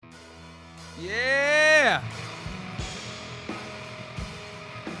Yeah.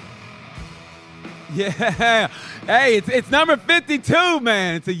 Yeah. Hey, it's number 52,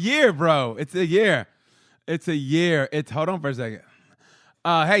 man. It's a year, bro. It's a year. Hold on for a second.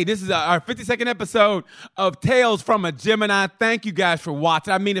 Hey, this is our 52nd episode of Tales from a Gemini. Thank you guys for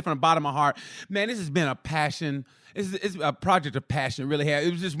watching. I mean it from the bottom of my heart. Man, this has been a passion. It's a project of passion, it really has.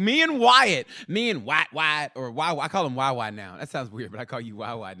 It was just me and Wyatt. Me and Wyatt, or YY. I call him YY now. That sounds weird, but I call you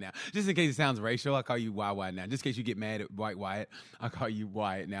YY now. Just in case it sounds racial, I call you YY now. Just in case you get mad at White Wyatt, I call you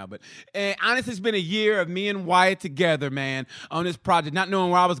Wyatt now. But honestly, it's been a year of me and Wyatt together, man, on this project, not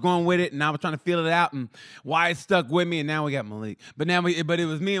knowing where I was going with it, and I was trying to feel it out, and Wyatt stuck with me, and now we got Malik. But it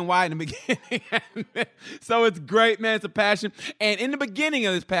was me and Wyatt in the beginning. So it's great, man. It's a passion. And in the beginning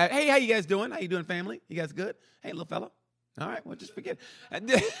of this passion, hey, how you guys doing? How you doing, family? You guys good? Hey, little fella. All right, well, just forget. And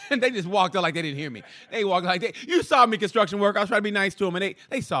they just walked out like they didn't hear me. They walked like you saw me construction work. I was trying to be nice to them, and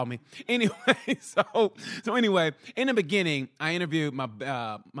they saw me. Anyway, so anyway, in the beginning, I interviewed my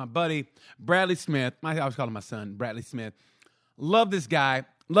buddy, Bradley Smith. I always call him my son, Bradley Smith. Love this guy.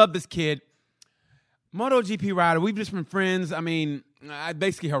 Love this kid. MotoGP rider. We've just been friends. I mean, I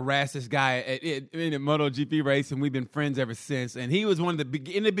basically harassed this guy in a MotoGP race, and we've been friends ever since. And he was one of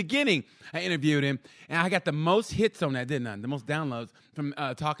in the beginning, I interviewed him, and I got the most hits on that, didn't I? The most downloads from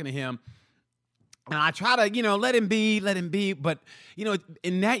talking to him. And I try to, let him be. But,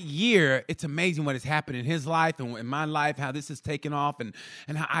 in that year, it's amazing what has happened in his life and in my life, how this has taken off. And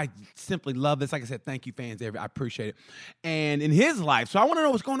how I simply love this. Like I said, thank you, fans. I appreciate it. And in his life. So I want to know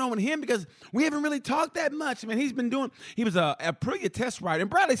what's going on with him because we haven't really talked that much. I mean, he was a Aprilia test rider. And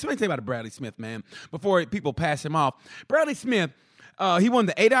Bradley Smith, let me tell you about Bradley Smith, man, before people pass him off. Bradley Smith, he won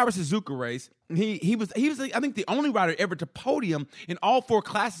the 8-hour Suzuka race. He was I think the only rider ever to podium in all four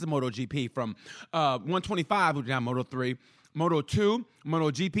classes of MotoGP, from 125, which is now Moto 3, Moto 2,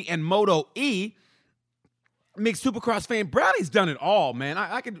 MotoGP, and Moto E. Mixed Supercross fan. Bradley's done it all, man.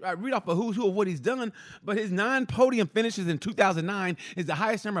 I could read off a who's who of what he's done, but his 9 podium finishes in 2009 is the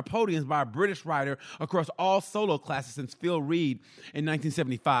highest number of podiums by a British rider across all solo classes since Phil Reed in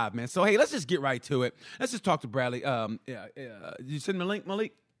 1975, man. So, hey, let's just get right to it. Let's just talk to Bradley. Did you send him a link,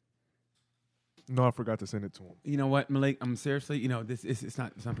 Malik? No, I forgot to send it to him. You know what, Malik? I'm seriously, this it's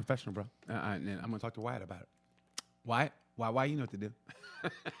not professional, bro. And I'm gonna talk to Wyatt about it. Wyatt, why you know what to do?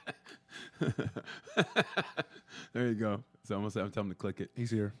 There you go. So I'm telling him to click it.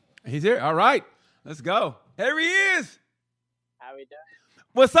 He's here. He's here. All right, let's go. Here he is. How we doing?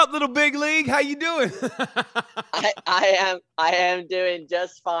 What's up, little big league? How you doing? I am doing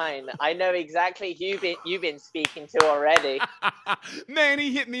just fine. I know exactly who you've been speaking to already. Man,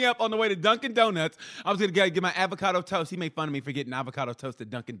 he hit me up on the way to Dunkin' Donuts. I was going to get my avocado toast. He made fun of me for getting avocado toast at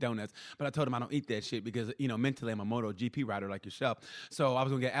Dunkin' Donuts, but I told him I don't eat that shit because, mentally I'm a MotoGP rider like yourself. So I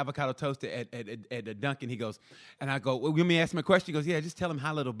was going to get avocado toast at Dunkin'. He goes, and I go, well, let me ask him a question. He goes, yeah, just tell him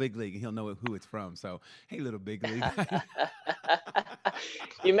hi, little big league, and he'll know who it's from. So, hey, little big league.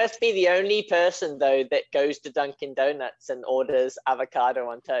 You must be the only person, though, that goes to Dunkin' Donuts and orders avocado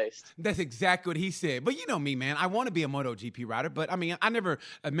on toast. That's exactly what he said. But you know me, man. I want to be a MotoGP rider, but I mean, I never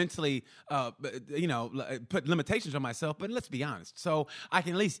mentally, put limitations on myself. But let's be honest. So I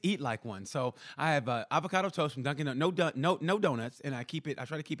can at least eat like one. So I have avocado toast from Dunkin', no donuts, and I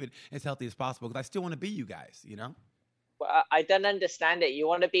try to keep it as healthy as possible because I still want to be you guys. Well, I don't understand it. You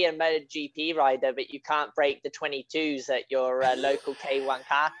want to be a MotoGP rider, but you can't break the 22s at your local K1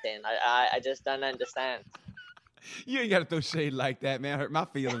 karting. I just don't understand. You ain't got to throw shade like that, man. Hurt my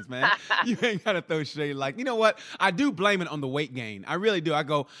feelings, man. You ain't got to throw shade like. You know what? I do blame it on the weight gain. I really do. I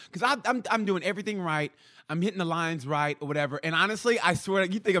go because I'm doing everything right. I'm hitting the lines right or whatever. And honestly, I swear,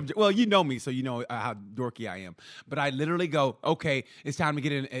 you think you know me, so you know how dorky I am. But I literally go, okay, it's time to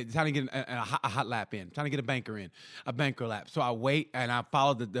get in. It's time to get a hot lap in. Time to get a banker lap. So I wait and I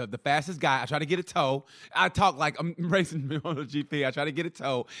follow the fastest guy. I try to get a toe. I talk like I'm racing MotoGP. I try to get a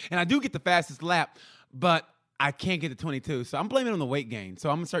toe, and I do get the fastest lap, but I can't get to 22. So I'm blaming it on the weight gain. So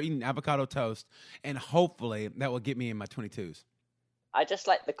I'm gonna start eating avocado toast, and hopefully that will get me in my 22s. I just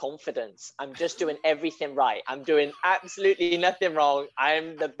like the confidence. I'm just doing everything right. I'm doing absolutely nothing wrong.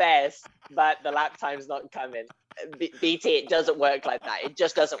 I'm the best, but the lap time's not coming. BT, it doesn't work like that. It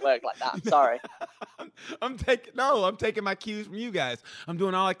just doesn't work like that. I'm sorry. I'm taking my cues from you guys. I'm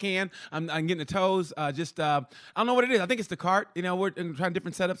doing all I can. I'm getting the toes. I don't know what it is. I think it's the cart. We're trying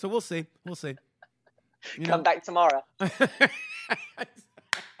different setups, so we'll see. Come back tomorrow.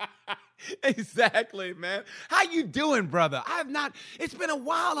 Exactly, man. How you doing, brother? I have not. It's been a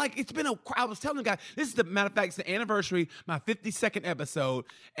while. Like I was telling the guy. This is the matter of fact. It's the anniversary, my 52nd episode,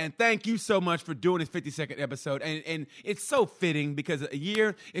 and thank you so much for doing this 52nd episode. And it's so fitting because a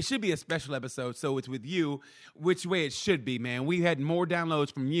year it should be a special episode. So it's with you, which way it should be, man. We had more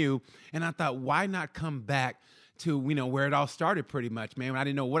downloads from you, and I thought, why not come back to where it all started, pretty much, man. I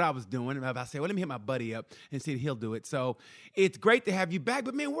didn't know what I was doing, and I said, well, let me hit my buddy up and see if he'll do it. So it's great to have you back.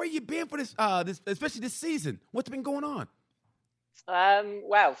 But man, where you been for this especially this season? What's been going on?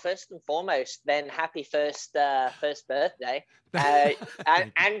 Well, first and foremost, then happy first birthday,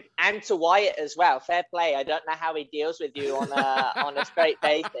 and to Wyatt as well. Fair play. I don't know how he deals with you on a straight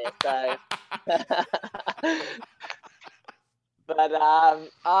basis. So, but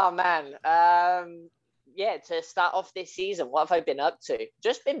oh man. Yeah, to start off this season, what have I been up to?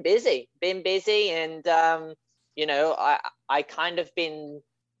 Just been busy, and I kind of been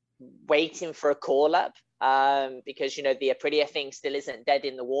waiting for a call up because the Aprilia thing still isn't dead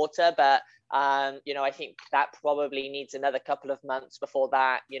in the water, but I think that probably needs another couple of months before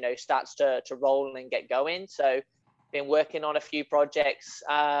that starts to roll and get going. So been working on a few projects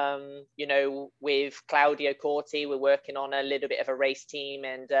with Claudio Corti. We're working on a little bit of a race team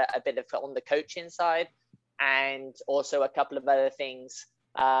and a bit of on the coaching side, and also a couple of other things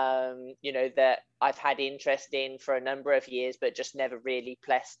that I've had interest in for a number of years, but just never really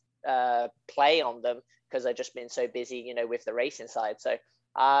play on them because I've just been so busy with the racing side. So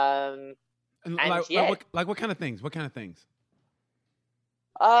what kind of things?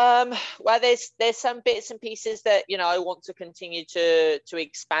 Well, there's some bits and pieces that I want to continue to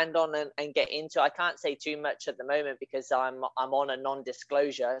expand on and get into. I can't say too much at the moment because I'm on a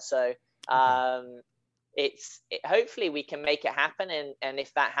non-disclosure. So hopefully we can make it happen, and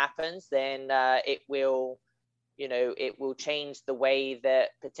if that happens, then it will change the way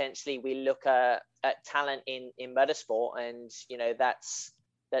that potentially we look at talent in motorsport, and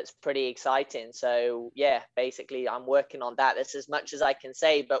that's pretty exciting. So yeah, basically I'm working on that. That's as much as I can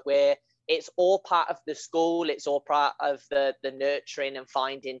say, but it's all part of the school. It's all part of the nurturing and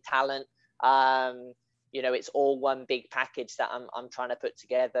finding talent. It's all one big package that I'm trying to put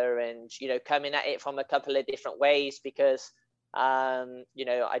together, and coming at it from a couple of different ways because I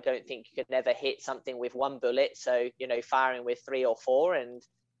don't think you could never hit something with one bullet. So firing with 3 or 4, and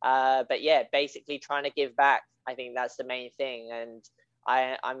but yeah, basically trying to give back. I think that's the main thing, and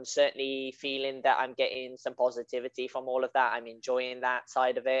I'm certainly feeling that I'm getting some positivity from all of that. I'm enjoying that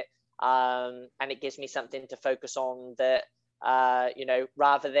side of it, and it gives me something to focus on that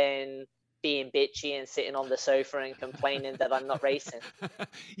rather than being bitchy and sitting on the sofa and complaining that I'm not racing.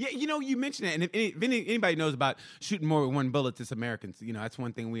 Yeah, you mentioned it, and if anybody knows about shooting more with one bullet, it's Americans. That's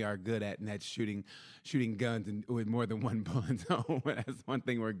one thing we are good at, and that's shooting guns with more than one bullet. So that's one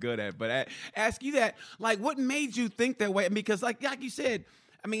thing we're good at. But I ask you that, like, what made you think that way? Because, like you said,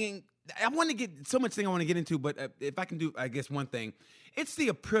 I mean, I want to get so much thing I want to get into, but if I can do, I guess, one thing, it's the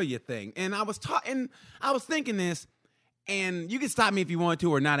Aprilia thing. And I was thinking this. And you can stop me if you want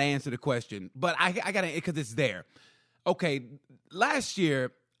to or not answer the question, but I got to, because it's there. Okay, last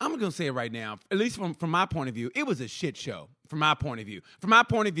year, I'm going to say it right now, at least from my point of view, it was a shit show from my point of view. From my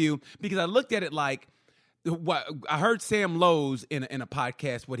point of view, because I looked at it like, what I heard Sam Lowe's in a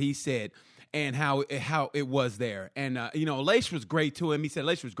podcast, what he said, and how it was there. And, Leish was great to him. He said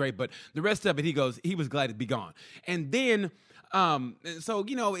Leish was great, but the rest of it, he was glad to be gone. And then... so,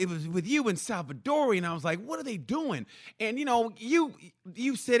 it was with you and Salvadori, and I was like, what are they doing? And,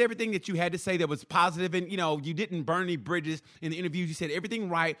 you said everything that you had to say that was positive, and, you didn't burn any bridges in the interviews. You said everything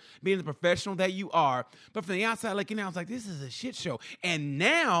right, being the professional that you are. But from the outside looking in, I was like, this is a shit show. And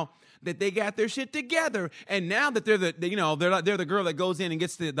now that they got their shit together, and now that they're the girl that goes in and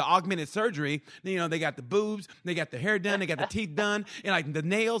gets the augmented surgery, they got the boobs, they got the hair done, they got the teeth done, and like the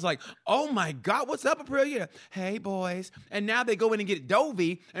nails, like, oh my God, what's up, Aprilia? Hey, boys. And now they go in and get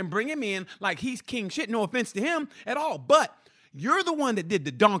Dovey and bring him in like he's king shit. No offense to him at all, but you're the one that did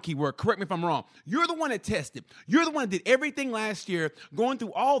the donkey work. Correct me if I'm wrong. You're the one that tested. You're the one that did everything last year, going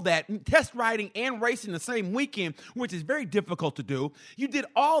through all that, test riding and racing the same weekend, which is very difficult to do. You did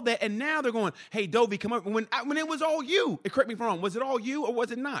all that, and now they're going, hey, Dovey, come up. When it was all you, correct me if I'm wrong, was it all you or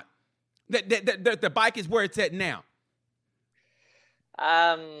was it not? That the bike is where it's at now.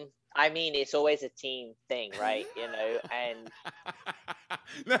 I mean, it's always a team thing, right? And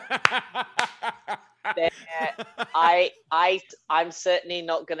I'm certainly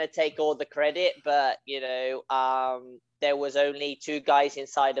not going to take all the credit, but there was only 2 guys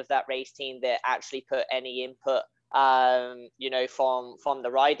inside of that race team that actually put any input, from the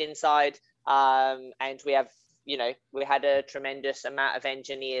riding side, and we have we had a tremendous amount of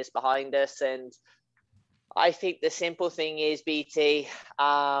engineers behind us. And I think the simple thing is, BT,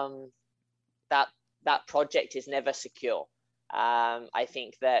 that project is never secure. I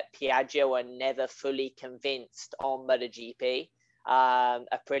think that Piaggio are never fully convinced on MotoGP.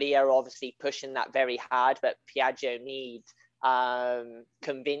 Aprilia are obviously pushing that very hard, but Piaggio need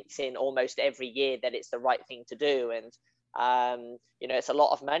convincing almost every year that it's the right thing to do. And it's a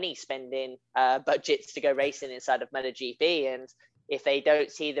lot of money spending budgets to go racing inside of MotoGP. And if they don't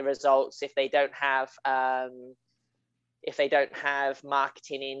see the results, if they don't have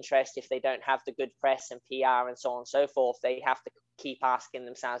marketing interest, if they don't have the good press and PR and so on and so forth, they have to keep asking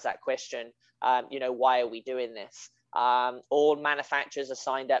themselves that question. Why are we doing this? All manufacturers are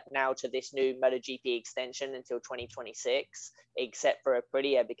signed up now to this new MotoGP extension until 2026, except for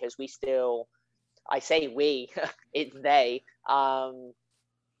Aprilia, because we still, I say we, it's they, but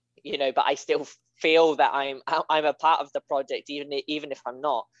I still feel that I'm a part of the project, even if I'm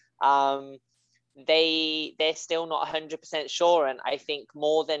not. They're still not 100% sure, and I think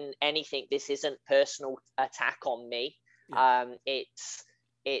more than anything, this isn't personal attack on me. Yeah.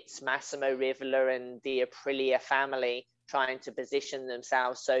 It's Massimo Rivola and the Aprilia family trying to position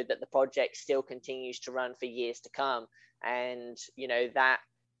themselves so that the project still continues to run for years to come. And that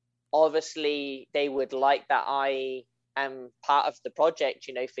obviously they would like that I am part of the project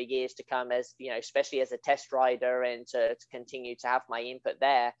for years to come, as especially as a test rider, and to continue to have my input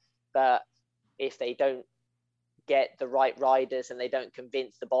there. But if they don't get the right riders and they don't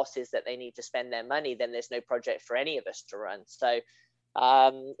convince the bosses that they need to spend their money, then there's no project for any of us to run. So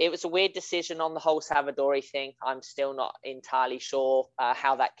it was a weird decision on the whole Savadori thing. I'm still not entirely sure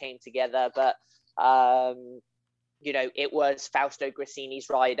how that came together, but it was Fausto Grassini's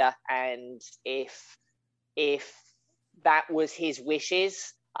rider, and if that was his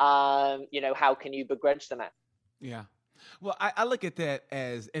wishes, how can you begrudge the man? Yeah. Well, I look at that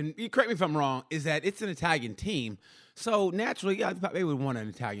as, and you correct me if I'm wrong, is that it's an Italian team. So naturally, yeah, they would want an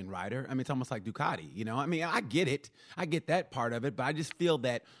Italian rider. I mean, it's almost like Ducati, I mean, I get it. I get that part of it, but I just feel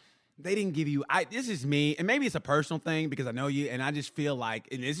that they didn't give you, this is me, and maybe it's a personal thing because I know you, and I just feel like,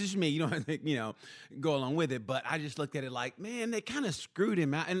 and this is me, you don't have to, go along with it, but I just looked at it like, man, they kind of screwed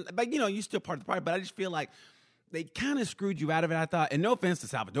him out. But you're still part of the party, but I just feel like they kind of screwed you out of it, I thought. And no offense to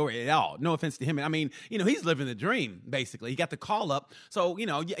Salvadori at all. No offense to him. I mean, he's living the dream, basically. He got the call up. So, you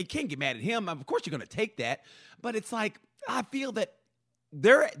can't get mad at him. Of course you're going to take that. But it's like, I feel that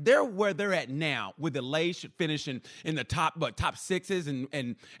they're where they're at now with the Leish finishing in the top sixes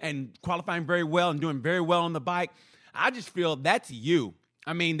and qualifying very well and doing very well on the bike. I just feel that's you.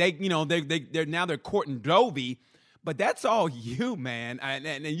 I mean, they're courting Dovi. But that's all you, man,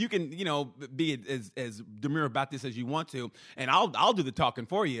 and you can, be as demure about this as you want to, and I'll do the talking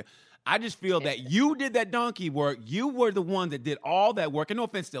for you. I just feel that you did that donkey work. You were the one that did all that work, and no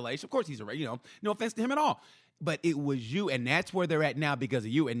offense to Leish. Of course, he's no offense to him at all. But it was you, and that's where they're at now because of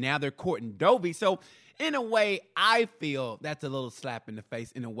you, and now they're courting Dovi. So in a way, I feel that's a little slap in the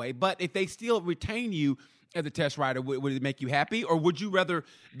face in a way. But if they still retain you as a test rider, would it make you happy, or would you rather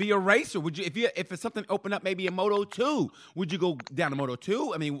be a racer? Would you, if it's something open up, maybe a Moto 2, would you go down to Moto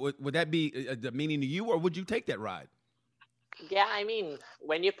 2? I mean, would that be the meaning to you, or would you take that ride? Yeah, I mean,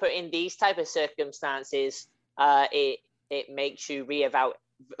 when you put in these type of circumstances, it makes you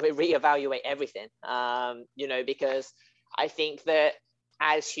reevaluate everything. Because I think that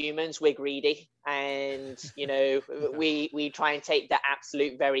as humans, we're greedy, and we try and take the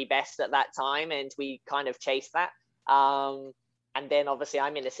absolute very best at that time, and we kind of chase that. And then obviously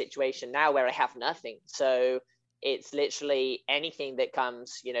I'm in a situation now where I have nothing, so it's literally anything that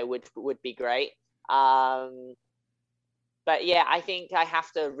comes would be great. But yeah, I think I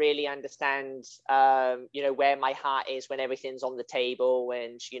have to really understand where my heart is when everything's on the table,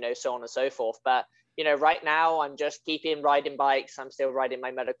 and so on and so forth. But right now I'm just keeping riding bikes. I'm still riding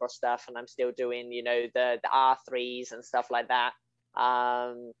my motocross stuff, and I'm still doing, the R3s and stuff like that.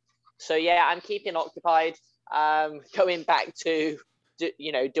 So yeah, I'm keeping occupied. Going back to,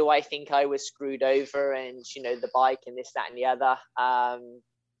 do I think I was screwed over, and, the bike and this, that, and the other?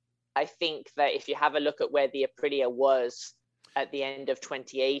 I think that if you have a look at where the Aprilia was at the end of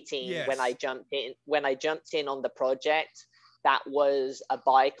 2018, yes, when I jumped in on the project, that was a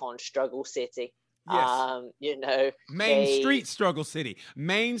bike on Struggle City. Yes. Main Street Struggle City.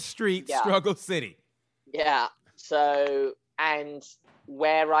 Struggle City. Yeah. So, and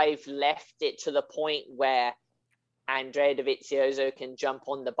where I've left it to the point where Andrea Dovizioso can jump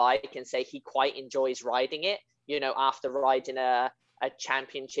on the bike and say he quite enjoys riding it, after riding a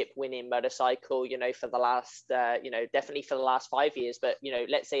championship winning motorcycle, for the last, definitely for the last 5 years, but,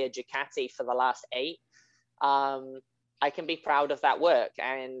 let's say a Ducati for the last 8. I can be proud of that work,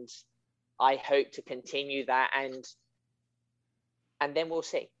 and I hope to continue that, and then we'll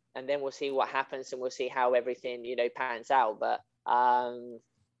see. And then we'll see what happens, and we'll see how everything, pans out. But I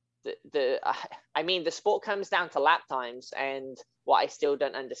mean, the sport comes down to lap times, and what I still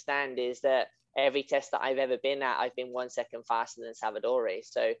don't understand is that every test that I've ever been at, I've been 1 second faster than Salvadori.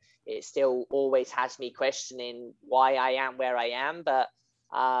 So it still always has me questioning why I am where I am. But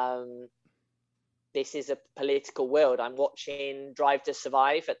this is a political world. I'm watching Drive to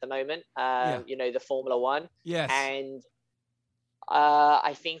Survive at the moment, the Formula One. Yes. And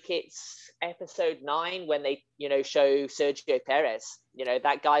I think it's episode 9 when they, show Sergio Perez.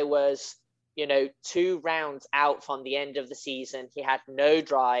 That guy was, 2 rounds out from the end of the season. He had no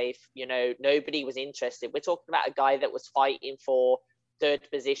drive. Nobody was interested. We're talking about a guy that was fighting for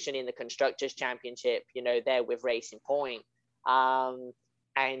 3rd position in the Constructors' Championship, there with Racing Point.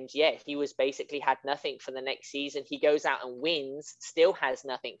 And yeah, he was basically had nothing for the next season. He goes out and wins, still has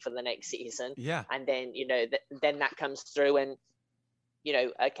nothing for the next season. Yeah. And then, then that comes through and,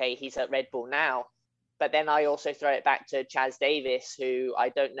 okay, he's at Red Bull now. But then I also throw it back to Chaz Davis, who I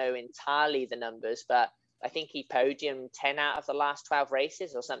don't know entirely the numbers, but I think he podiumed 10 out of the last 12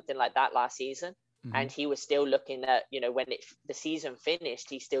 races or something like that last season. Mm-hmm. And he was still looking at, when the season finished,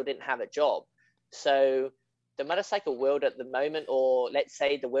 he still didn't have a job. So the motorcycle world at the moment, or let's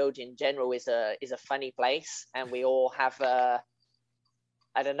say the world in general, is a funny place. And we all have I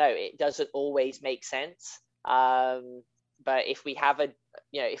don't know, it doesn't always make sense. But if we have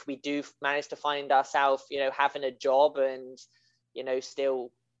if we do manage to find ourselves, having a job and,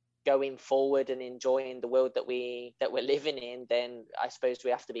 still going forward and enjoying the world that we're living in, then I suppose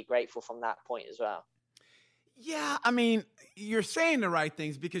we have to be grateful from that point as well. Yeah, I mean, you're saying the right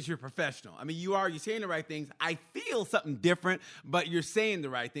things because you're professional. I mean, you're saying the right things. I feel something different, but you're saying the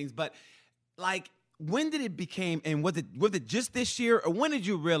right things. But like, when did it become, and was it just this year, or when did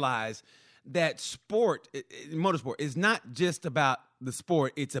you realize that motorsport is not just about the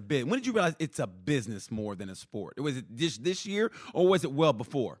sport, it's a bit. When did you realize it's a business more than a sport? Was it just this year, or was it well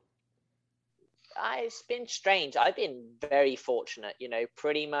before? It's been strange. I've been very fortunate,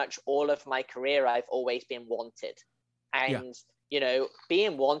 pretty much all of my career, I've always been wanted. And,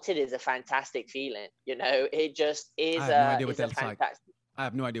 being wanted is a fantastic feeling. It just is fantastic. I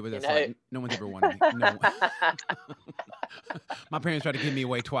have no idea what that's like. No one's ever wanted me. No one. My parents tried to give me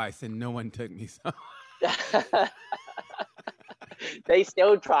away twice, and no one took me. So. They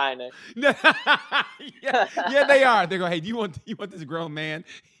still trying to. yeah, they are. They go, hey, do you want this grown man?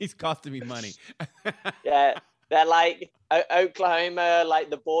 He's costing me money. Yeah, they're like Oklahoma, like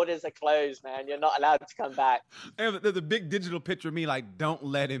the borders are closed, man. You're not allowed to come back. There's a big digital picture of me, like, don't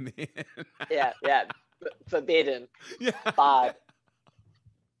let him in. yeah, forbidden. Yeah. Bad.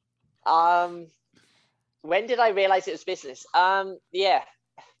 When did I realize it was business? Yeah.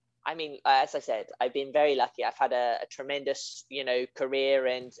 I mean, as I said, I've been very lucky. I've had a tremendous, career,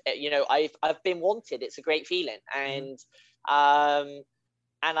 and I've been wanted. It's a great feeling, and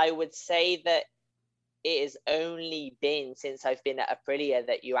I would say that it has only been since I've been at Aprilia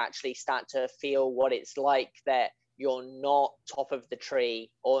that you actually start to feel what it's like that you're not top of the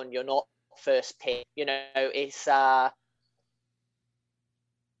tree or you're not first pick. It's Stuck.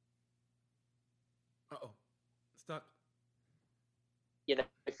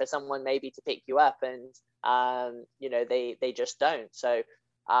 For someone maybe to pick you up, and they just don't. So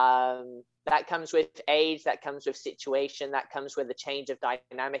that comes with age, that comes with situation, that comes with a change of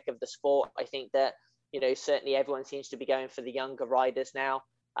dynamic of the sport. I think that certainly everyone seems to be going for the younger riders now,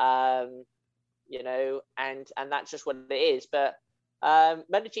 and that's just what it is. But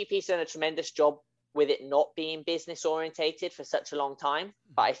MotoGP's done a tremendous job with it not being business orientated for such a long time.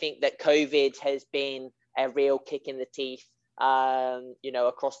 But I think that COVID has been a real kick in the teeth,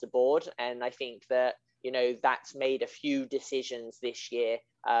 across the board. And I think that, that's made a few decisions this year,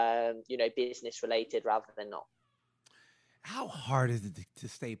 business related rather than not. How hard is it to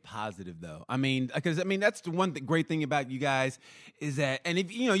stay positive, though? I mean, because that's the one great thing about you guys is that, and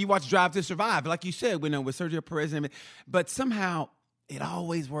if you watch Drive to Survive, like you said, with Sergio Perez, but somehow it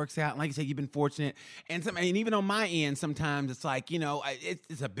always works out. And like you said, you've been fortunate, and even on my end, sometimes it's like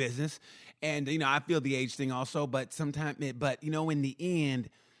it's a business, and I feel the age thing also, but sometimes, in the end,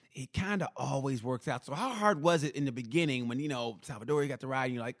 it kind of always works out. So how hard was it in the beginning when, Salvador, you got to ride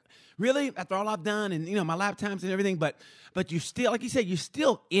and you're like, really? After all I've done and, my lap times and everything, but you still, like you said, you're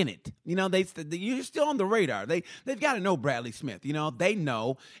still in it. You're still on the radar. They've got to know Bradley Smith. They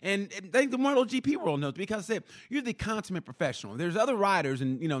know. And they, the MotoGP world knows because you're the consummate professional. There's other riders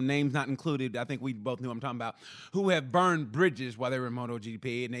and, names not included, I think we both knew what I'm talking about, who have burned bridges while they were in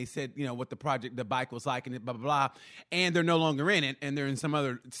MotoGP. And they said, what the bike was like and blah, blah, blah. And they're no longer in it. And they're in some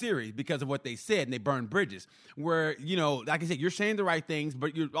other series because of what they said, and they burned bridges. Where, like I said, you're saying the right things,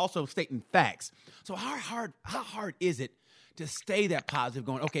 but you're also stating facts. So how hard is it to stay that positive,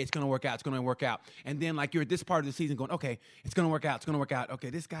 going, okay, it's going to work out, and then like you're at this part of the season going, okay, it's going to work out, okay,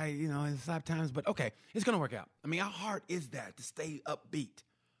 this guy, his lap times, but okay, it's going to work out. I mean, how hard is that to stay upbeat?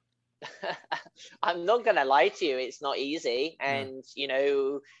 I'm not going to lie to you, it's not easy, and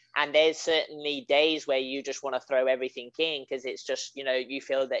and there's certainly days where you just want to throw everything in because it's just, you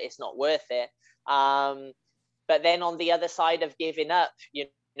feel that it's not worth it. But then on the other side of giving up,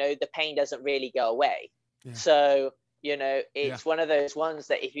 the pain doesn't really go away. Yeah. So, it's one of those ones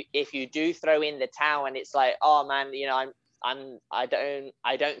that if you do throw in the towel and it's like, oh man, I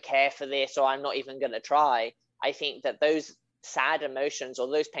don't care for this, or I'm not even going to try. I think that those sad emotions or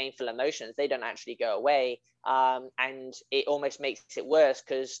those painful emotions, they don't actually go away. And it almost makes it worse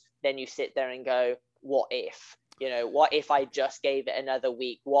because then you sit there and go, what if? What if I just gave it another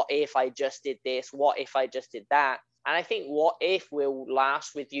week? What if I just did this? What if I just did that? And I think what if will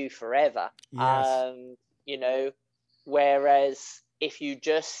last with you forever. Yes. Whereas if you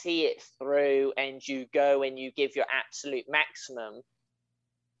just see it through and you go and you give your absolute maximum,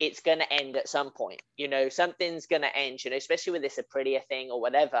 it's going to end at some point. Something's going to end, especially with this Aprilia thing or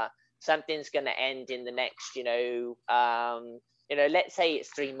whatever, something's going to end in the next, let's say it's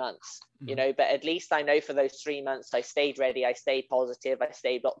 3 months, but at least I know for those 3 months, I stayed ready. I stayed positive. I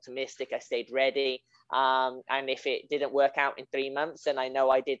stayed optimistic. I stayed ready. And if it didn't work out in 3 months, then I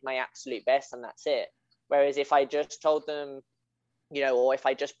know I did my absolute best and that's it. Whereas if I just told them, or if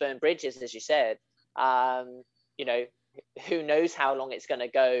I just burn bridges, as you said, who knows how long it's going to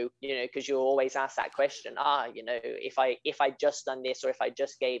go, because you always ask that question, if I just done this, or if I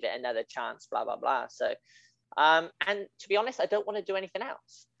just gave it another chance, blah, blah, blah. So, and to be honest, I don't want to do anything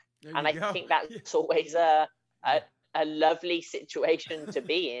else. And I think that's always a lovely situation to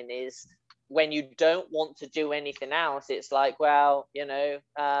be in, is when you don't want to do anything else. It's like, well,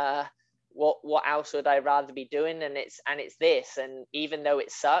 what else would I rather be doing? And it's this. And even though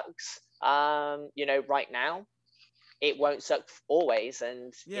it sucks, right now, it won't suck always.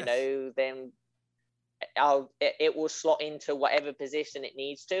 And, yes. Then it will slot into whatever position it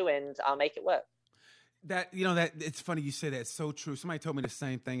needs to, and I'll make it work. That it's funny you say that. It's so true. Somebody told me the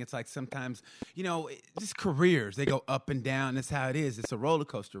same thing. It's like sometimes, just careers, they go up and down. That's how it is. It's a roller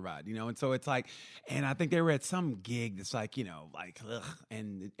coaster ride, and so it's like, and I think they were at some gig that's like, ugh,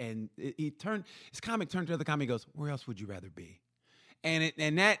 and his comic turned to the other comic, goes, where else would you rather be? And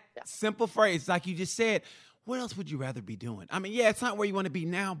that simple phrase, like you just said, what else would you rather be doing? I mean, yeah, it's not where you want to be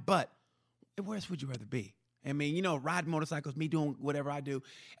now, but where else would you rather be? I mean, riding motorcycles, me doing whatever I do.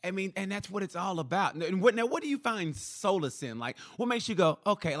 I mean, and that's what it's all about. And what do you find solace in? Like, what makes you go,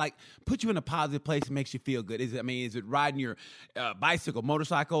 okay, like, put you in a positive place and makes you feel good? Is it riding your bicycle,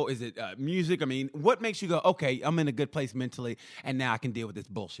 motorcycle? Is it music? I mean, what makes you go, okay, I'm in a good place mentally, and now I can deal with this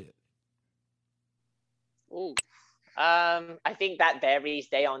bullshit? Ooh. I think that varies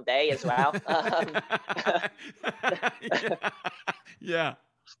day on day as well. Yeah.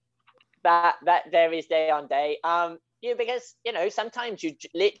 That varies day on day. Because sometimes you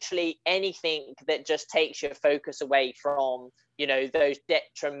literally anything that just takes your focus away from those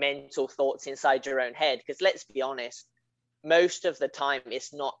detrimental thoughts inside your own head. Because let's be honest, most of the time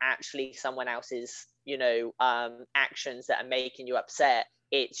it's not actually someone else's actions that are making you upset.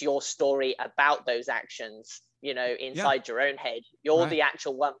 It's your story about those actions inside your own head. You're the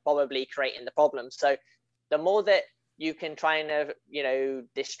actual one probably creating the problem. So the more that you can try and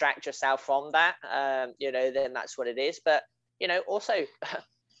distract yourself from that, then that's what it is. But also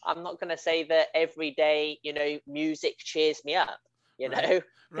I'm not going to say that every day music cheers me up,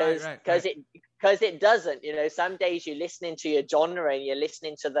 because it doesn't. Some days you're listening to your genre and you're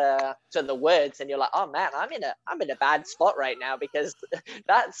listening to the words and you're like, oh man, I'm in a bad spot right now, because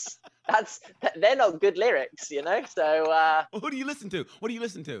they're not good lyrics, so who do you listen to? What do you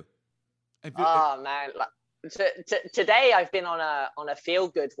listen to? Man, today I've been on a feel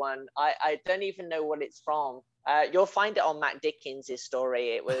good one. I don't even know what it's from. You'll find it on Matt Dickens'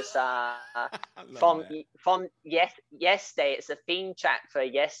 story. It was from Yesterday. It's a theme track for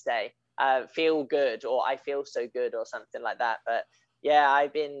Yesterday. Feel good, or I feel so good, or something like that. But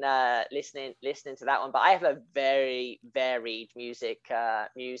I've been listening to that one. But I have a very varied music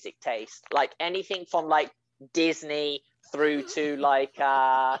taste. Like anything from like Disney through to like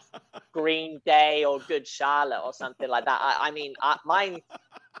Green Day or Good Charlotte or something like that. I mean, mine.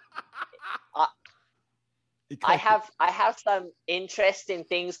 I have some interesting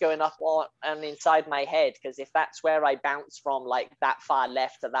things going up on inside my head, because if that's where I bounce from, like that far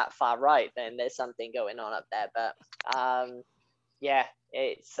left to that far right, then there's something going on up there. But yeah,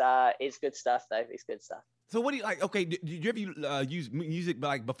 it's good stuff though. It's good stuff. So what do you like? Okay, do you ever use music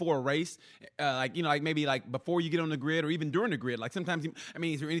like before a race, like like maybe like before you get on the grid or even during the grid? Like sometimes,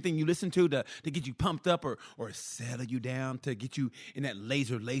 is there anything you listen to get you pumped up or settle you down to get you in that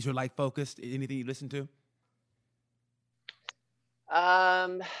laser light focused? Anything you listen to?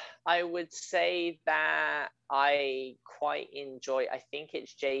 I would say that I quite enjoy. I think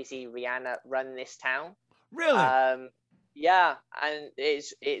it's Jay-Z, Rihanna, "Run This Town." Really? Yeah, and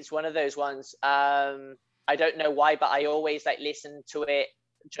it's one of those ones. I don't know why, but I always like listen to it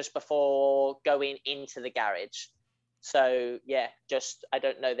just before going into the garage. So yeah, just I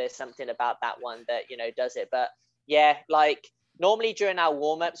don't know. There's something about that one that does it. But yeah, like normally during our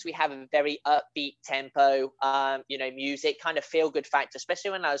warm-ups, we have a very upbeat tempo, music, kind of feel good factor,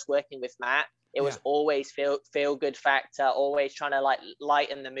 especially when I was working with Matt. It was always feel good factor, always trying to like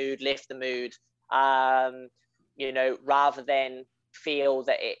lighten the mood, lift the mood, rather than feel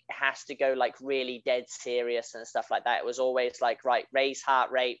that it has to go like really dead serious and stuff like that. It was always like, right, raise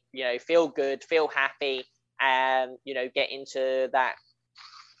heart rate, feel good, feel happy, and, get into that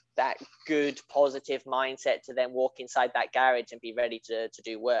good positive mindset to then walk inside that garage and be ready to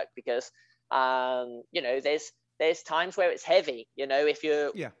do work. Because there's times where it's heavy, if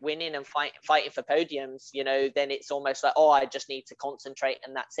you're winning and fighting for podiums, then it's almost like, I just need to concentrate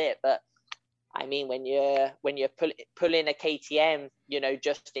and that's it. But I mean, when you're pulling a KTM,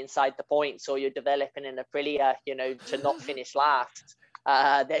 just inside the points, or you're developing an Aprilia, to not finish last,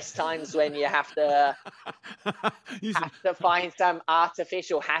 there's times when you have to find some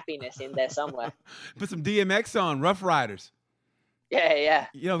artificial happiness in there somewhere. Put some DMX on, Rough Riders. Yeah.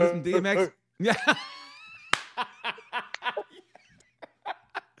 Put some DMX. Yeah.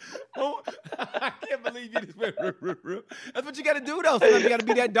 Oh, I can't believe you just went. That's what you got to do, though. Sometimes you got to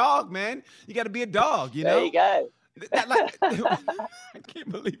be that dog, man. You got to be a dog, There you go. I can't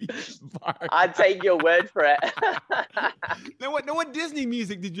believe you just barked. I'd take your word for it. Now, what Disney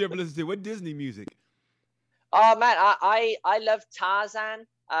music did you ever listen to? What Disney music? Oh man, I love Tarzan.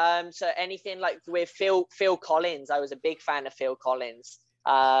 So anything like with Phil Collins, I was a big fan of Phil Collins.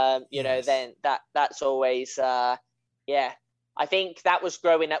 Yes. Then that's always I think that was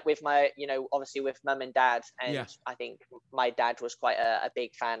growing up with my, obviously with mum and dad. And I think my dad was quite a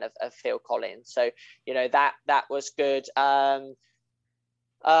big fan of Phil Collins. So, that was good. What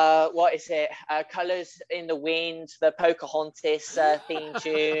is it? Colors in the Wind, the Pocahontas theme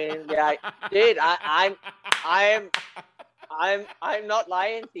tune. Yeah, dude, I'm not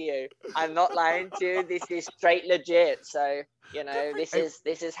lying to you. I'm not lying to you. This is straight legit. So,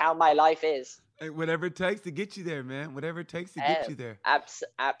 this is how my life is. Whatever it takes to get you there, man. Whatever it takes to get you there.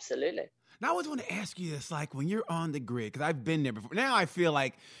 Absolutely. Now, I always want to ask you this, like when you're on the grid, because I've been there before. Now I feel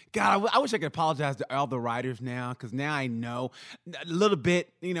like, God, I wish I could apologize to all the riders now, because now I know a little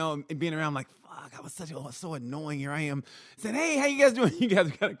bit, and being around, like, fuck, I was so annoying. Here I am saying, hey, how you guys doing? You guys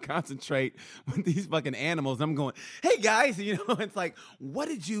got to concentrate with these fucking animals. I'm going, hey, guys, it's like, what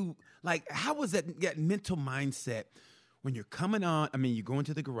did you, like, how was that mental mindset when you're coming on? I mean, you go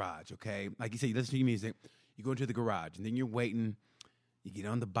into the garage, okay? Like you say, you listen to your music, you go into the garage, and then you're waiting, you get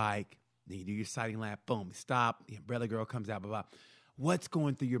on the bike, then you do your sighting lap, boom, stop, the umbrella girl comes out, blah, blah. What's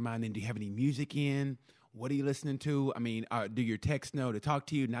going through your mind? And do you have any music in? What are you listening to? I mean, do your texts know to talk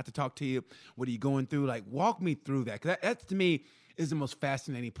to you, not to talk to you? What are you going through? Like, walk me through that. Because that, to me, is the most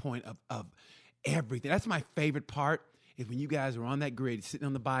fascinating point of everything. That's my favorite part, is when you guys are on that grid, sitting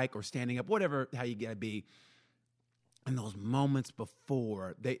on the bike or standing up, whatever, how you got to be, and those moments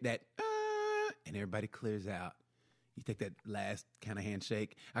before, and everybody clears out. You take that last kind of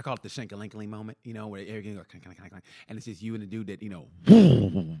handshake. I call it the Shank-a-link-a-ling moment, where everything goes, and it's just you and the dude that,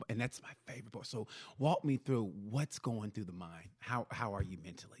 and that's my favorite part. So walk me through what's going through the mind. How are you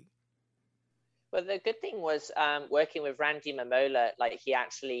mentally? Well, the good thing was working with Randy Mamola, like he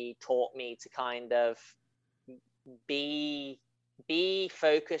actually taught me to kind of be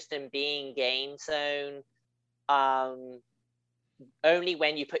focused and be in game zone only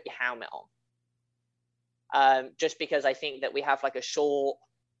when you put your helmet on. Just because I think that we have like a short,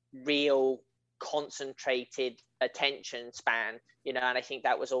 real, concentrated attention span, and I think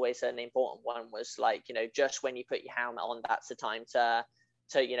that was always an important one, was like, just when you put your helmet on, that's the time to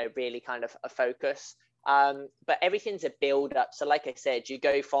really kind of a focus. But everything's a build up. So like I said, you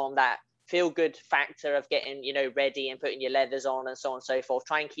go from that feel good factor of getting, ready and putting your leathers on and so on and so forth.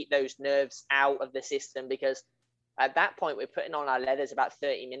 Try and keep those nerves out of the system, because at that point we're putting on our leathers about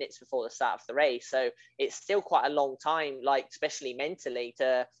 30 minutes before the start of the race. So it's still quite a long time, like especially mentally,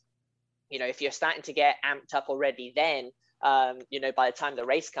 to, if you're starting to get amped up already, then, by the time the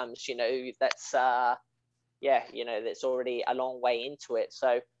race comes, that's, that's already a long way into it.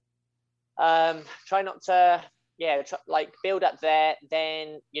 So try not to, build up there,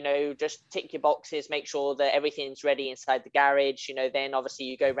 then, just tick your boxes, make sure that everything's ready inside the garage, then obviously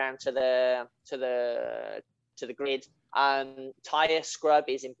you go round to the grid. Tire scrub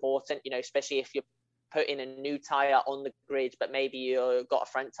is important, especially if you're putting a new tire on the grid, but maybe you've got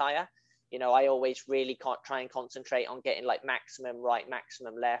a front tire. I always really can't try and concentrate on getting like maximum right,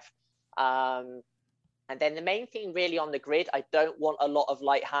 maximum left. And then the main thing really on the grid, I don't want a lot of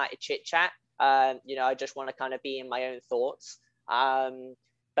light-hearted chit chat. I just want to kind of be in my own thoughts.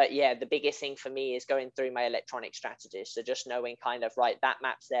 But yeah, the biggest thing for me is going through my electronic strategies. So just knowing kind of, right, that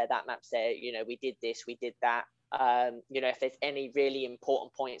map's there, we did this, we did that. If there's any really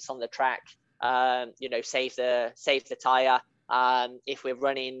important points on the track, save the tire. If we're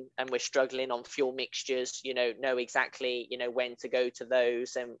running and we're struggling on fuel mixtures, know exactly, when to go to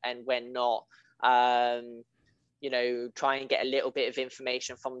those and when not. Try and get a little bit of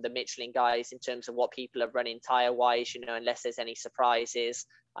information from the Michelin guys in terms of what people are running tire wise, unless there's any surprises.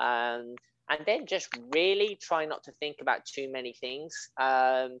 And then just really try not to think about too many things.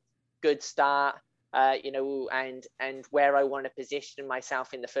 Good start, and where I want to position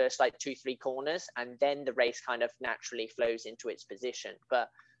myself in the first like 2-3 corners, and then the race kind of naturally flows into its position. But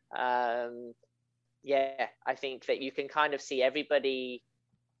I think that you can kind of see everybody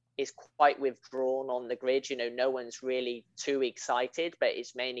is quite withdrawn on the grid. No one's really too excited, but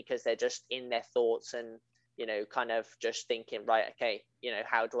it's mainly because they're just in their thoughts and, kind of just thinking, right, okay,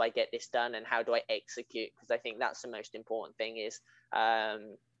 how do I get this done and how do I execute? Because I think that's the most important thing is,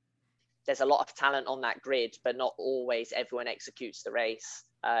 there's a lot of talent on that grid, but not always everyone executes the race,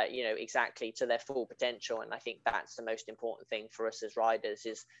 exactly to their full potential. And I think that's the most important thing for us as riders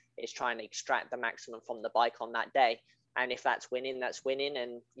is trying to extract the maximum from the bike on that day. And if that's winning, that's winning.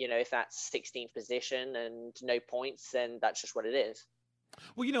 And, if that's 16th position and no points, then that's just what it is.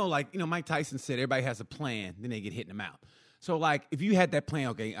 Well, Mike Tyson said, everybody has a plan, then they get hitting them out. So, like, if you had that plan,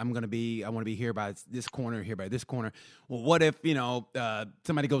 okay, I want to be here by this corner, here by this corner. Well, what if,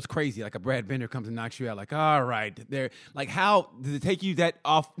 somebody goes crazy, like a Brad Binder comes and knocks you out? Like, all right, how does it take you that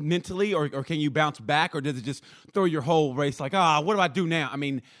off mentally, or can you bounce back, or does it just throw your whole race like, what do I do now? I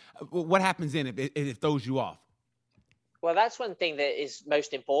mean, what happens then if it throws you off? Well, that's one thing that is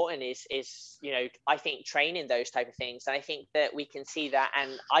most important is I think training those type of things. And I think that we can see that,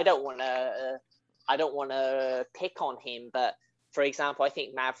 and I don't want to pick on him, but for example, I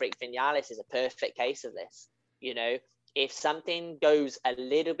think Maverick Vinales is a perfect case of this. If something goes a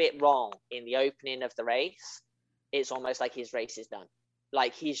little bit wrong in the opening of the race, it's almost like his race is done.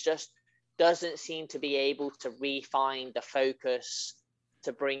 Like he's just doesn't seem to be able to refine the focus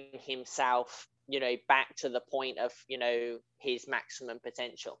to bring himself back to the point of, his maximum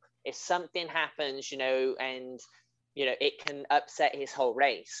potential. If something happens, and, it can upset his whole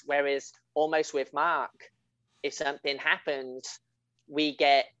race. Whereas almost with Mark, if something happens, we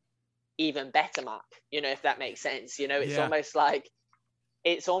get even better Mark, if that makes sense.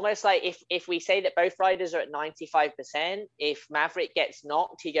 It's almost like if we say that both riders are at 95%, if Maverick gets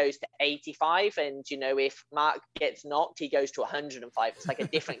knocked, he goes to 85. And, if Mark gets knocked, he goes to 105. It's like a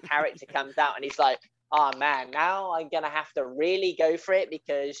different character comes out and he's like, oh man, now I'm going to have to really go for it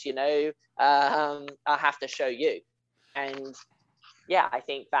because, I have to show you. And yeah, I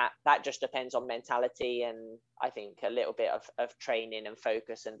think that just depends on mentality and I think a little bit of training and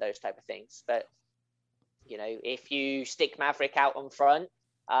focus and those type of things. But if you stick Maverick out on front,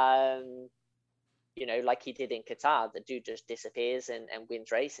 like he did in Qatar, the dude just disappears and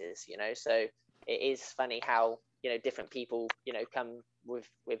wins races, so it is funny how, different people, come with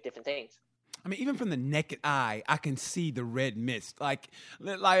different things. I mean, even from the naked eye, I can see the red mist. Like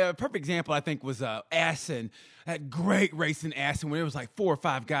a perfect example, I think, was Assen. That great race in Assen when there was like 4 or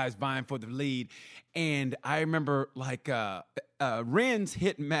 5 guys vying for the lead. And I remember Rins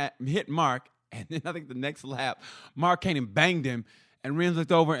hit Mark, and then I think the next lap, Mark came and banged him, and Rins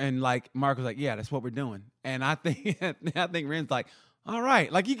looked over and Mark was like, "Yeah, that's what we're doing." And I think Rins like, All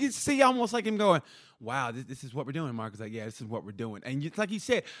right. Like you can see almost like him going, wow, this is what we're doing. Mark is like, yeah, this is what we're doing. And it's like you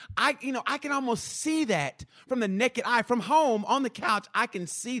said, I can almost see that from the naked eye. From home on the couch, I can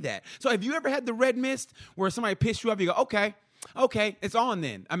see that. So have you ever had the red mist where somebody pissed you off? You go, okay, it's on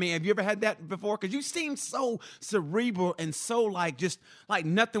then. I mean, have you ever had that before? Because you seem so cerebral and so like just like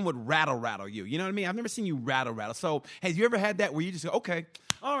nothing would rattle you. You know what I mean? I've never seen you rattle. So have you ever had that where you just go, okay,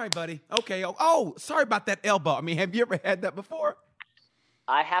 all right, buddy. Okay. Oh, sorry about that elbow. I mean, have you ever had that before?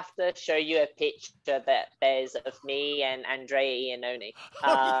 I have to show you a picture that there's of me and Andrea Iannone.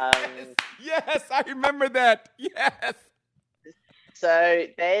 Yes, I remember that. Yes. So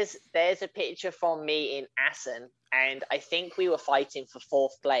there's a picture from me in Assen, and I think we were fighting for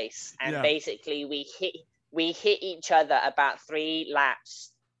 4th place. And basically we hit each other about 3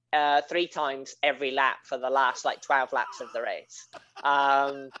 laps, 3 times every lap for the last like 12 laps of the race.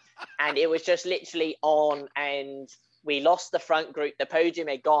 And it was just literally on, and we lost the front group, the podium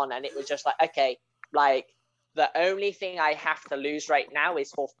had gone, and it was just like, okay, like the only thing I have to lose right now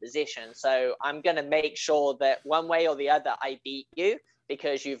is 4th position. So I'm going to make sure that one way or the other, I beat you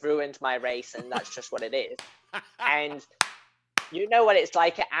because you've ruined my race, and that's just what it is. And you know what it's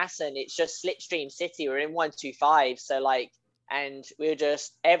like at Assen. It's just slipstream city. We're in 125. So like, and we're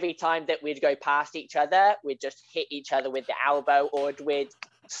just, every time that we'd go past each other, we'd just hit each other with the elbow, or we'd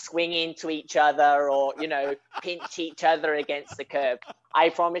swing into each other, or, you know, pinch each other against the curb. I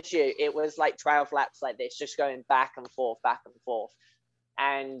promise you, it was like 12 laps like this, just going back and forth.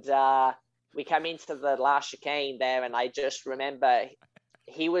 And we come into the last chicane there, and I just remember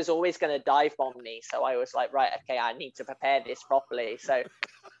he was always going to dive bomb me. So I was like, right, okay, I need to prepare this properly. So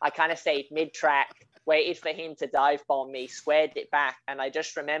I kind of stayed mid-track, waited for him to dive bomb me, squared it back. And I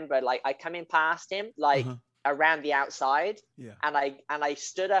just remember, like, I come in past him, like, around the outside, and I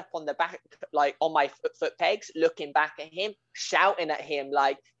stood up on the back, like on my foot pegs, looking back at him, shouting at him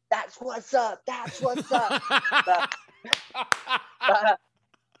like, that's what's up,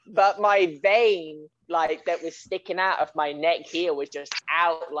 but my vein, like, that was sticking out of my neck here was just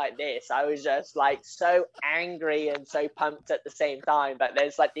out like this. I was just like so angry and so pumped at the same time. But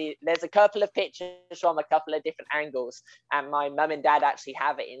there's a couple of pictures from a couple of different angles, and my mum and dad actually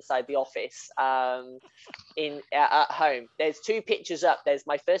have it inside the office at home. There's 2 pictures up. There's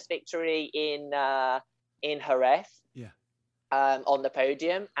my first victory in Jerez, on the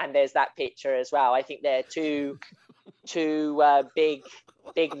podium, and there's that picture as well. I think they're two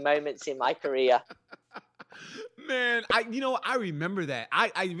big moments in my career. Man, I remember that.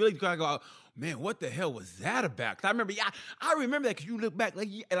 I really gotta go, man, what the hell was that about? 'Cause I remember that because you look back, like,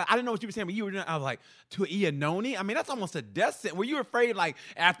 I didn't know what you were saying, but I was like, to Iannone? I mean, that's almost a death sentence. Were you afraid, like,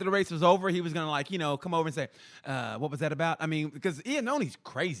 after the race was over, he was gonna, like, come over and say, what was that about? I mean, because Iannone's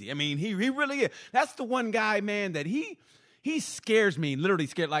crazy. I mean, he really is. That's the one guy, man, that he scares me, literally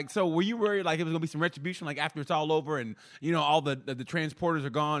scared. Like, so were you worried, like, it was gonna be some retribution, like, after it's all over and, all the transporters are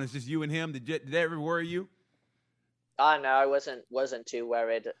gone, it's just you and him? Did that ever worry you? Oh no, I wasn't too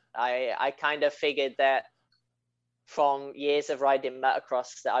worried. I kind of figured that from years of riding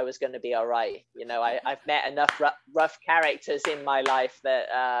motocross that I was going to be all right. I've met enough rough characters in my life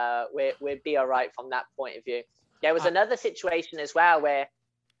that we'd be all right from that point of view. There was another situation as well where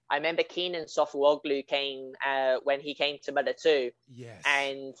I remember Kenan Sofuoglu came when he came to Moto 2. Yes.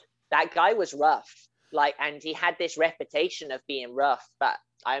 And that guy was rough. Like, and he had this reputation of being rough. But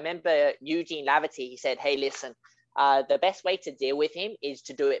I remember Eugene Laverty, he said, hey, listen, the best way to deal with him is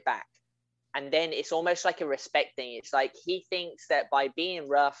to do it back. And then it's almost like a respect thing. It's like he thinks that by being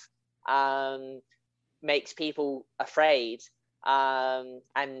rough makes people afraid. And,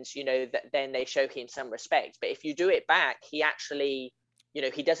 then they show him some respect. But if you do it back, he actually,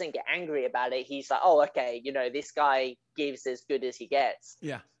 he doesn't get angry about it. He's like, oh, okay, this guy gives as good as he gets.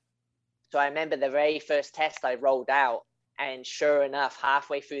 Yeah. So I remember the very first test I rolled out, and sure enough,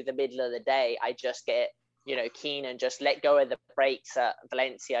 halfway through the middle of the day, I just get, Kenan just let go of the brakes at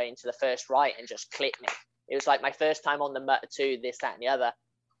Valencia into the first right and just clipped me. It was like my first time on the Moto 2, this, that, and the other.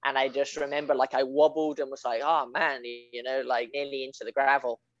 And I just remember, like, I wobbled and was like, oh man, like nearly into the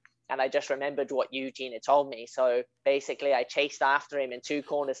gravel. And I just remembered what Eugene had told me. So basically I chased after him, and 2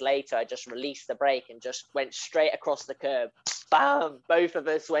 corners later, I just released the brake and just went straight across the curb. Bam! Both of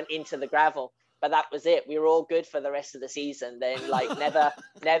us went into the gravel. But that was it. We were all good for the rest of the season. Then, like, never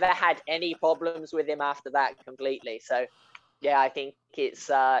had any problems with him after that completely. So, yeah, I think it's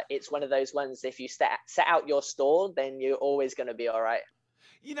one of those ones. If you set out your stall, then you're always going to be all right.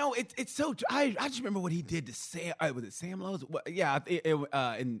 It's so. I just remember what he did to Sam. Was it Sam Lowe's? Yeah,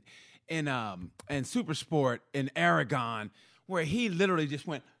 in Super Sport in Aragon, where he literally just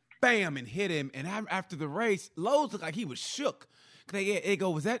went bam and hit him. And after the race, Lowe's looked like he was shook. they go,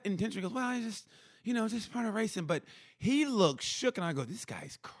 was that intentional? He goes, well, I just, just part of racing. But he looked shook, and I go, this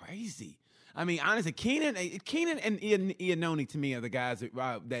guy's crazy. I mean, honestly, Keenan and Iannone to me are the guys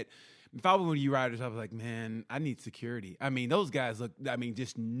that if I were one of you riders, I was like, man, I need security. I mean, those guys look,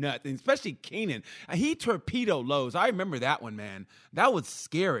 just nuts. And especially Keenan. He torpedoed Lowe's. I remember that one, man. That was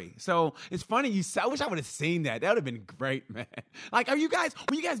scary. So it's funny. I wish I would have seen that. That would have been great, man. Like, when you guys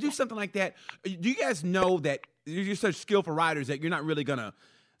do something like that, do you guys know that you're such skillful riders that you're not really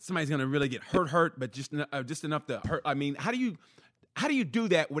somebody's going to really get hurt, but just enough to hurt? I mean, how do you do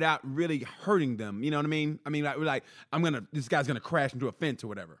that without really hurting them? You know what I mean? I mean, like this guy's going to crash into a fence or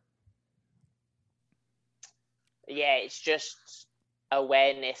whatever. Yeah, it's just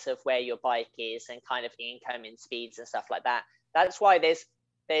awareness of where your bike is and kind of incoming speeds and stuff like that. That's why there's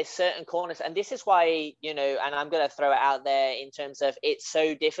certain corners, and this is why, and I'm going to throw it out there in terms of it's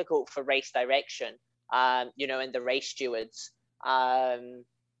so difficult for race direction, and the race stewards to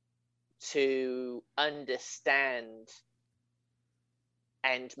understand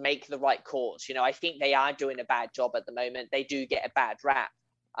and make the right calls. I think they are doing a bad job at the moment. They do get a bad rap.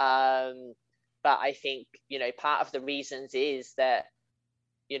 But I think, part of the reasons is that,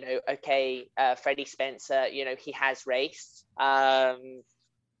 Freddie Spencer, he has raced.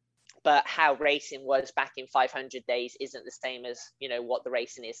 But how racing was back in 500 days isn't the same as, what the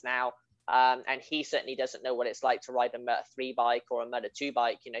racing is now. And he certainly doesn't know what it's like to ride a Moto 3 bike or a Moto 2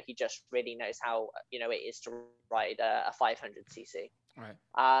 bike. He just really knows how, it is to ride a 500cc. Right.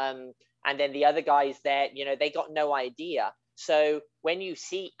 And then the other guys there, they got no idea. So when you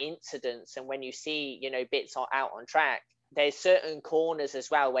see incidents and when you see, bits out on track, there's certain corners as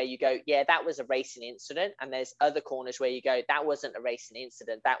well where you go, yeah, that was a racing incident. And there's other corners where you go, that wasn't a racing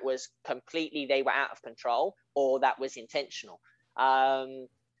incident. That was completely, they were out of control, or that was intentional. And,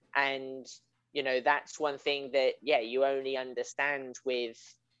 that's one thing that, you only understand with,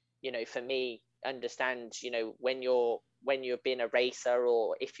 for me, when you've been a racer,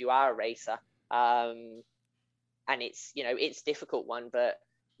 or if you are a racer, and it's, it's a difficult one, but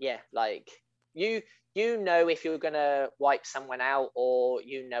like you if you're going to wipe someone out, or,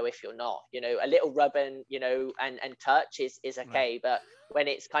 if you're not, a little rub and, and touch is okay. Right. But when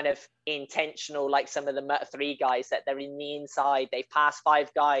it's kind of intentional, like some of the Moto 3 guys that they're in the inside, they've passed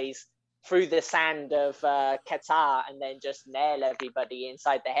 5 guys through the sand of Qatar and then just nail everybody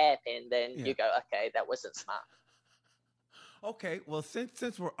inside the hairpin, then you go, okay, that wasn't smart. Okay, well,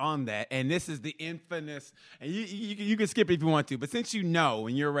 since we're on that, and this is the infamous, and you can skip it if you want to, but since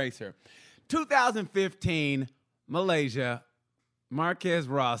and you're a racer, 2015 Malaysia, Marquez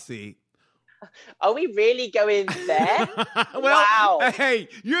Rossi. Are we really going there? Well, wow. Hey,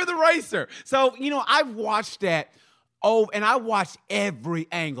 you're the racer. So, I've watched that. Oh, and I watched every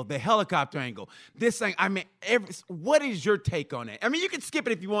angle, the helicopter angle, this thing. I mean, what is your take on it? I mean, you can skip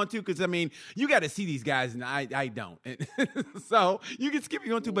it if you want to, because, you got to see these guys, and I don't. So you can skip if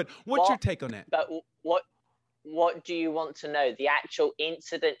you want to, but what's your take on that? But what do you want to know? The actual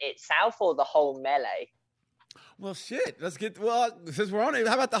incident itself, or the whole melee? Well, shit. Since we're on it,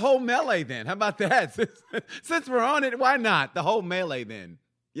 how about the whole melee then? How about that? Since we're on it, why not the whole melee then?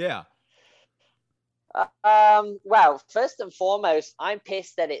 Yeah. Well, first and foremost, I'm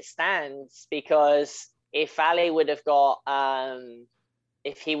pissed that it stands, because if Ali would have got,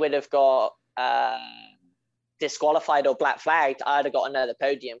 disqualified or black flagged, I'd have got another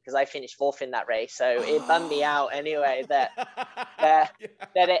podium, because I finished 4th in that race. So it bummed me out anyway that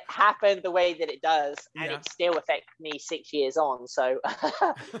it happened the way that it does, and it still affects me 6 years on. So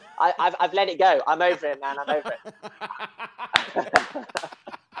I've let it go. I'm over it, man. I'm over it.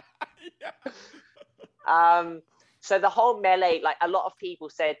 So the whole melee, like a lot of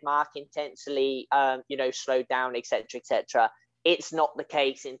people said, Mark intentionally, slowed down, etc., etc. It's not the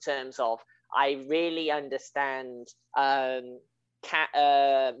case in terms of, I really understand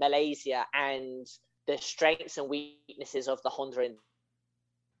Malaysia and the strengths and weaknesses of the Honda.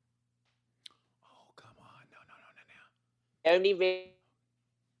 Oh, come on. No. Only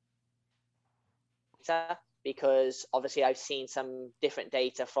because obviously I've seen some different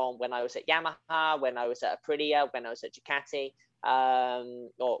data from when I was at Yamaha, when I was at Aprilia, when I was at Ducati,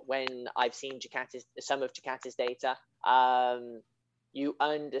 or when I've seen some of Ducati's data. You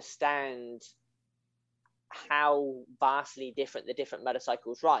understand how vastly different the different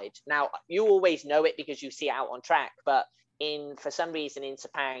motorcycles ride. Now, you always know it because you see it out on track, but for some reason in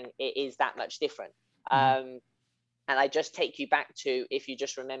Sepang, it is that much different. And I just take you back to, if you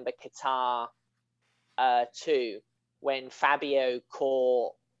just remember Qatar 2, when Fabio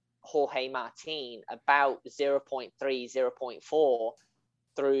caught Jorge Martin about 0.3, 0.4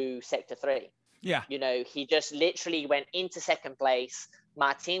 through sector 3. Yeah. You know, he just literally went into second place.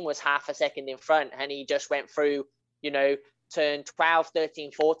 Martin was half a second in front, and he just went through, you know, turn 12,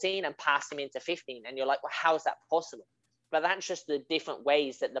 13, 14 and passed him into 15. And you're like, well, how is that possible? But that's just the different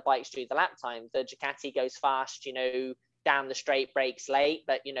ways that the bikes do the lap time. The Ducati goes fast, you know, down the straight, breaks late,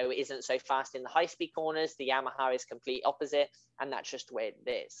 but, you know, isn't so fast in the high-speed corners. The Yamaha is complete opposite, and that's just the way it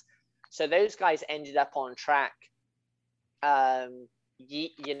is. So those guys ended up on track,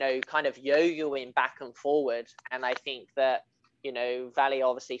 you know, kind of yo-yoing back and forward. And I think that, you know, Valley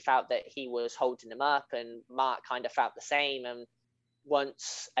obviously felt that he was holding them up, and Mark kind of felt the same. And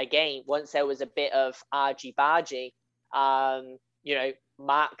once there was a bit of argy-bargy, you know,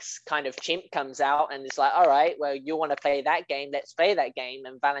 Mark's kind of chimp comes out and is like, all right, well, you want to play that game, let's play that game.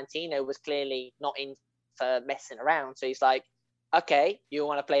 And Valentino was clearly not in for messing around. So he's like, okay, you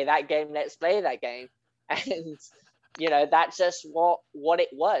want to play that game, let's play that game. And, you know, that's just what it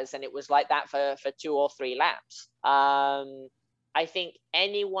was. And it was like that for 2 or 3 laps. I think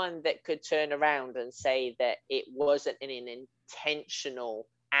anyone that could turn around and say that it wasn't an intentional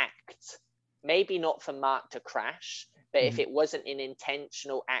act, maybe not for Mark to crash, but if it wasn't an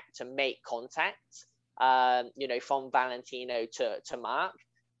intentional act to make contact, you know, from Valentino to Mark,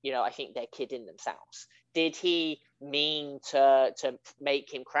 you know, I think they're kidding themselves. Did he mean to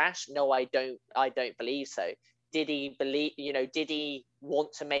make him crash? No, I don't believe so. Did he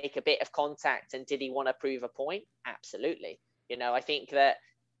want to make a bit of contact, and did he want to prove a point? Absolutely. You know, I think that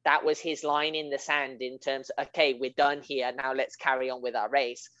was his line in the sand in terms of, okay, we're done here. Now let's carry on with our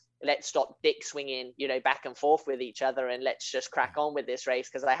race. Let's stop dick swinging, you know, back and forth with each other, and let's just crack on with this race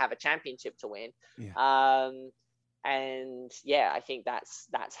because I have a championship to win. Yeah. And yeah, I think that's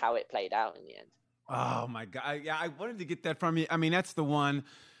how it played out in the end. Oh my God. Yeah, I wanted to get that from you. I mean, that's the one.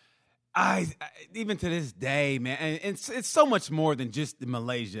 I even to this day, man, and it's so much more than just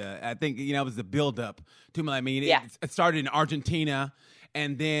Malaysia. I think, you know, it was the buildup to Malaysia. I mean, it started in Argentina,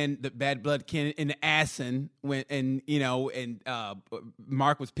 and then the bad blood in Assen went, and you know, and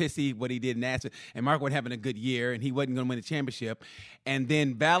Mark was pissy what he did in Assen, and Mark wasn't having a good year, and he wasn't going to win the championship. And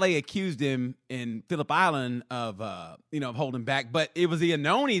then Valley accused him in Phillip Island of holding back, but it was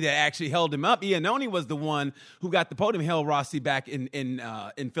Iannone that actually held him up. Iannone was the one who got the podium, held Rossi back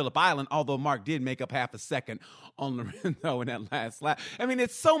in Phillip Island, although Mark did make up half a second on Lorenzo in that last lap. I mean,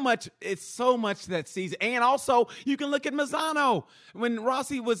 it's so much that season. And also, you can look at Mazzano. When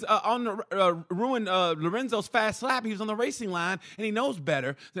Rossi was ruined Lorenzo's fast lap, he was on the racing line, and he knows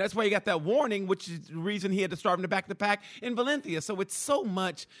better. So that's why he got that warning, which is the reason he had to start in the back of the pack in Valencia. So it's so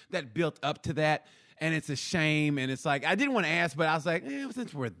much that built up to that. And it's a shame, and it's like, I didn't want to ask, but I was like,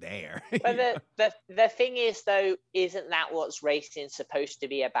 since we're there. But the thing is, though, isn't that what's racing supposed to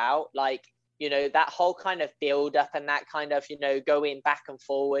be about? Like, you know, that whole kind of build up and that kind of, you know, going back and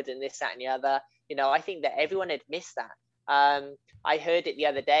forward and this, that, and the other. You know, I think that everyone had missed that. I heard it the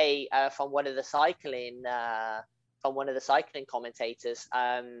other day from one of the cycling commentators,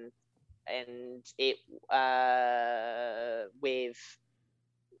 and it with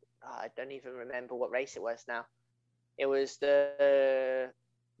I don't even remember what race it was now. It was the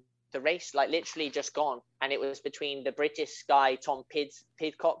race, like, literally just gone, and it was between the British guy Tom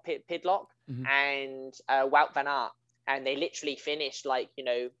Pidcock and Wout van Aert, and they literally finished, like, you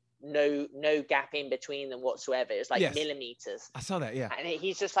know, no gap in between them whatsoever. It was like millimeters. I saw that, yeah. And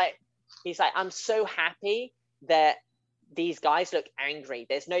he's like, I'm so happy that these guys look angry.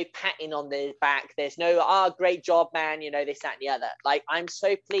 There's no patting on the back. There's no, great job, man, you know, this, that, and the other. Like, I'm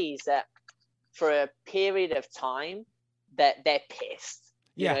so pleased that for a period of time that they're pissed.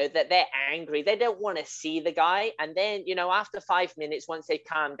 You know, that they're angry. They don't want to see the guy. And then, you know, after 5 minutes, once they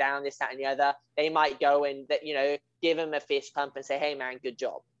calm down, this, that, and the other, they might go and, you know, give him a fist pump and say, hey, man, good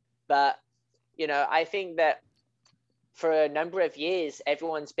job. But, you know, I think that for a number of years,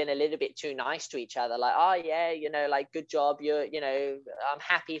 everyone's been a little bit too nice to each other. Like, oh, yeah, you know, like, good job. You know, I'm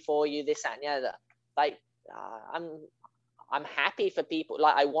happy for you, this, that, and the other. Like, I'm happy for people.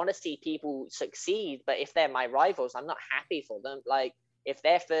 Like, I want to see people succeed. But if they're my rivals, I'm not happy for them. Like, if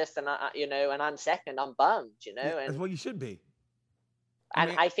they're first and you know, and I'm second, I'm bummed, you know. And that's what you should be.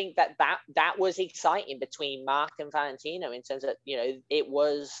 And I think that was exciting between Mark and Valentino in terms of, you know, it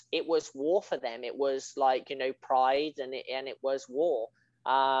was war for them. It was like, you know, pride, and it was war,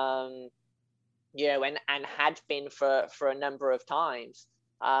 you know, and had been for a number of times,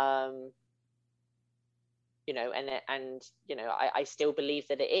 you know, and you know, I still believe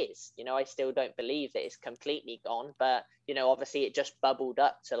that it is. You know, I still don't believe that it's completely gone, but, you know, obviously it just bubbled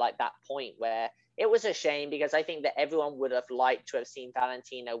up to like that point where it was a shame, because I think that everyone would have liked to have seen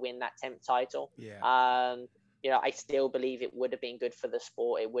Valentino win that 10th title. Yeah. I still believe it would have been good for the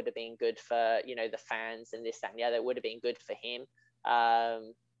sport. It would have been good for, the fans and this, that, and the other. It would have been good for him.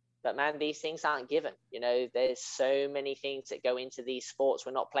 But man, these things aren't given. There's so many things that go into these sports.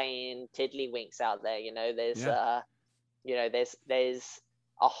 We're not playing tiddlywinks out there. There's a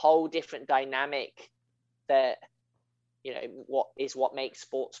whole different dynamic that, what makes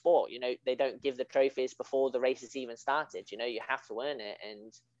sport. They don't give the trophies before the race has even started. You have to earn it.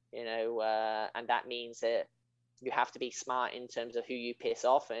 And, and that means that you have to be smart in terms of who you piss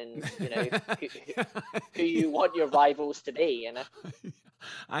off and, who you want your rivals to be,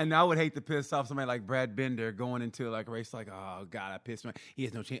 I know I would hate to piss off somebody like Brad Bender going into like a race like, oh God, I pissed him off. He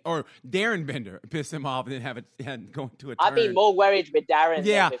has no chance. Or Darren Bender pissed him off and then go into a turn. I'd be more worried with Darren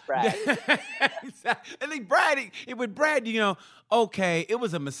than with Brad. Exactly. And like Brad, with Brad, okay, it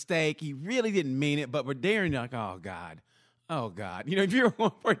was a mistake. He really didn't mean it. But with Darren, you're like, oh God. Oh, God. If you were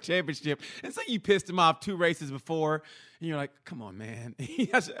going for a championship and say you pissed him off 2 races before, and you're like, come on, man.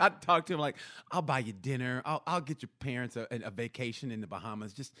 I'd talk to him like, I'll buy you dinner. I'll get your parents a vacation in the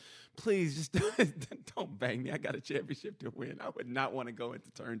Bahamas. Please, don't bang me. I got a championship to win. I would not want to go into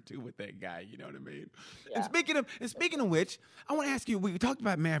turn 2 with that guy. You know what I mean? Yeah. And speaking of which, I want to ask you, we talked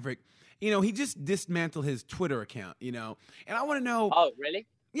about Maverick. He just dismantled his Twitter account, and I want to know. Oh, really?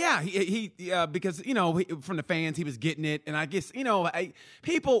 Yeah, he because from the fans he was getting it, and I guess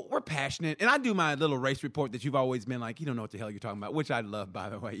people were passionate, and I do my little race report that you've always been like, you don't know what the hell you're talking about, which I love, by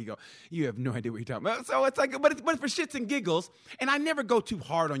the way. You have no idea what you're talking about. So it's like, but for shits and giggles, and I never go too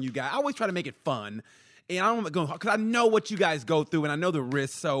hard on you guys. I always try to make it fun, and I don't go because I know what you guys go through, and I know the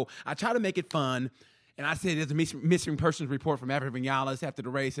risks, so I try to make it fun. And I said, there's a missing persons report from Maverick Vinales after the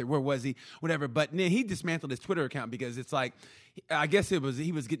race. Said, where was he? Whatever. But then he dismantled his Twitter account because it's like, I guess he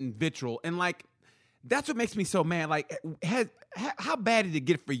was getting vitriol. And like, that's what makes me so mad. Like, how bad did it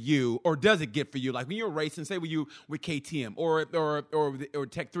get for you, or does it get for you? Like when you're racing, say with KTM or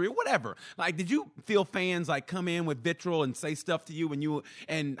Tech 3 or whatever. Like, did you feel fans like come in with vitriol and say stuff to you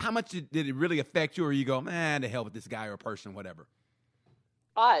and how much did it really affect you, or you go, man, to hell with this guy or person, whatever?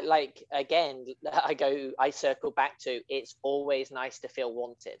 I circle back to, it's always nice to feel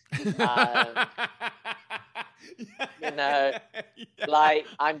wanted. Like,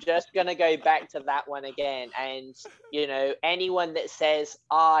 I'm just going to go back to that one again. And, anyone that says,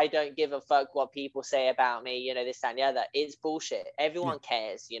 I don't give a fuck what people say about me, this, that, and the other, it's bullshit. Everyone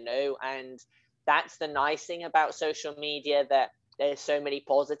cares, and that's the nice thing about social media, that there's so many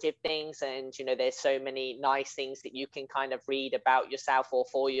positive things, and there's so many nice things that you can kind of read about yourself or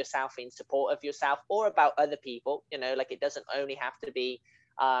for yourself in support of yourself or about other people. Like, it doesn't only have to be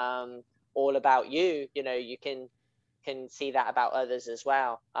all about you. You can see that about others as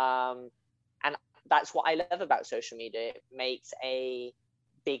well. And that's what I love about social media. It makes a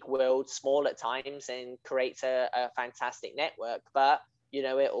big world small at times and creates a fantastic network. But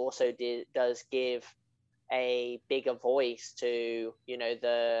it also does give a bigger voice to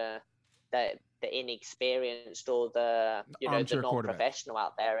the inexperienced or the the non-professional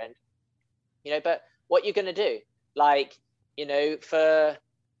out there. And but what you're going to do, like,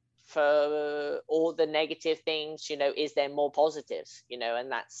 for all the negative things, is there more positives?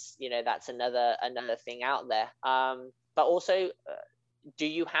 And that's that's another thing out there. But also, do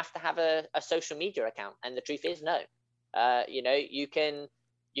you have to have a social media account? And the truth is, no.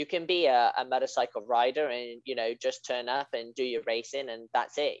 You can be a motorcycle rider and, just turn up and do your racing and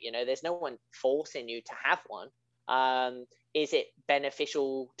that's it. There's no one forcing you to have one. Is it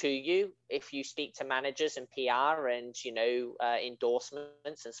beneficial to you if you speak to managers and PR and,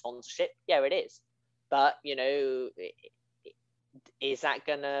 endorsements and sponsorship? Yeah, it is. But, is that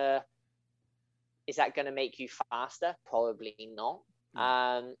gonna make you faster? Probably not.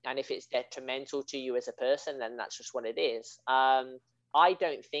 And if it's detrimental to you as a person, then that's just what it is. I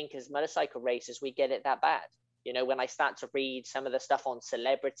don't think as motorcycle racers we get it that bad. When I start to read some of the stuff on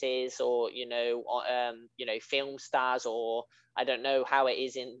celebrities or film stars, or I don't know how it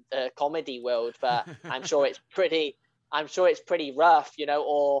is in the comedy world, but I'm sure it's pretty rough,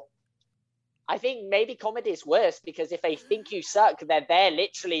 or I think maybe comedy is worse, because if they think you suck, they're there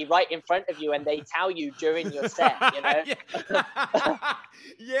literally right in front of you and they tell you during your set,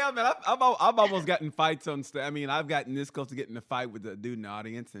 Yeah, man, I've almost gotten fights on stage. I mean, I've gotten this close to getting a fight with the dude in the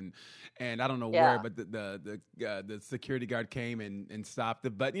audience, and I don't know where, but the security guard came and stopped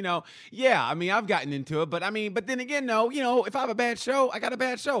it. But I mean, I've gotten into it. But then again, no, if I have a bad show, I got a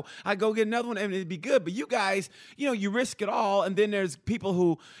bad show. I go get another one and it'd be good. But you guys, you risk it all, and then there's people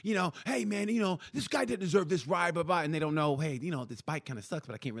who, hey man, this guy didn't deserve this ride, blah, blah. And they don't know, hey, this bike kind of sucks,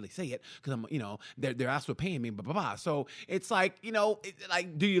 but I can't really say it because I'm, they're also paying me, blah, blah, blah. So it's like,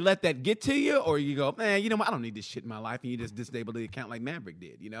 do you let that get to you, or you go, man, I don't need this shit in my life, and you just disable the account like Maverick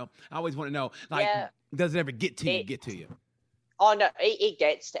did, I always want to know, like, does it ever get to you? Oh, no, it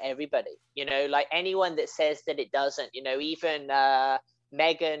gets to everybody, like anyone that says that it doesn't, even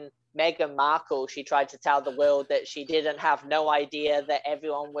Meghan Markle, she tried to tell the world that she didn't have no idea that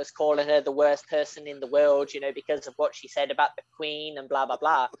everyone was calling her the worst person in the world, because of what she said about the Queen and blah, blah,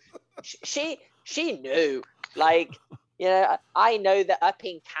 blah. She knew, like, I know that up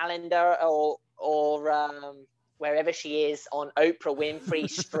in Calendar or wherever she is on Oprah Winfrey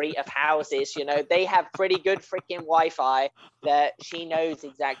Street of houses, they have pretty good freaking Wi-Fi that she knows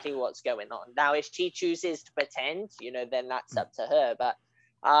exactly what's going on. Now, if she chooses to pretend, then that's up to her. But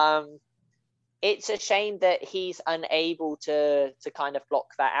it's a shame that he's unable to kind of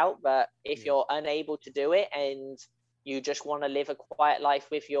block that out. But if you're unable to do it and you just want to live a quiet life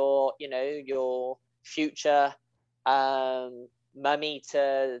with your future mummy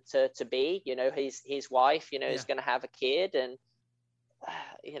to be, his wife, is going to have a kid, and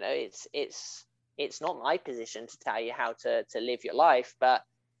it's not my position to tell you how to live your life, but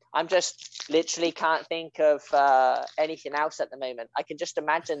I'm just literally can't think of anything else at the moment. I can just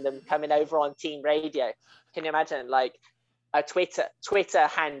imagine them coming over on Team Radio. Can you imagine, like, a Twitter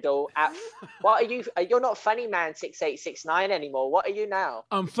handle at what are you? You're not Funny Man 6869 anymore. What are you now?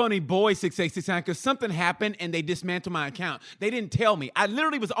 I'm Funny Boy 6869 because something happened and they dismantled my account. They didn't tell me. I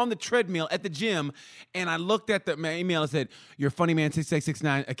literally was on the treadmill at the gym and I looked at my email and said, "Your Funny Man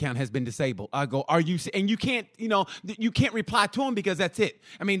 6869 account has been disabled." I go, "Are you?" And you can't, you can't reply to them because that's it.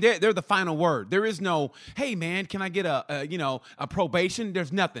 I mean, they're the final word. There is no, "Hey man, can I get a probation?"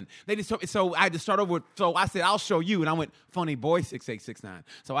 There's nothing. They just so I had to start over. So I said, "I'll show you," and I went, "Funny Boy 6869."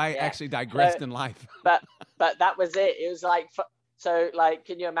 So I actually digressed in life. but that was it. It was like, so like,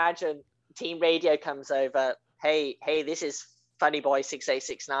 can you imagine Team Radio comes over, hey, this is Funny Boy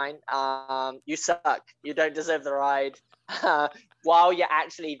 6869. You suck. You don't deserve the ride. While you're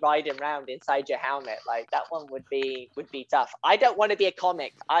actually riding around inside your helmet, like that one would be tough. I don't want to be a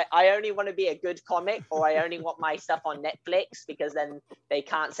comic. I only want to be a good comic, or I only want my stuff on Netflix, because then they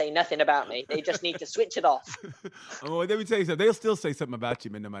can't say nothing about me. They just need to switch it off. Oh, let me tell you something. They'll still say something about you,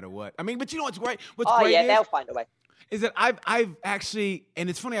 man, no matter what. I mean, but you know what's great? They'll find a way. Is that I've actually, and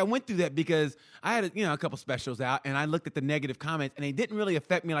it's funny, I went through that because I had a couple specials out and I looked at the negative comments and they didn't really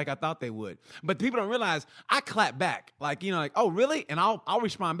affect me like I thought they would. But people don't realize I clap back, like, like, "Oh, really?" And I'll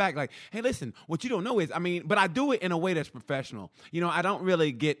respond back like, "Hey, listen, what you don't know is," but I do it in a way that's professional. I don't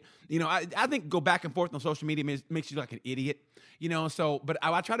really get, I think go back and forth on social media makes you like an idiot. But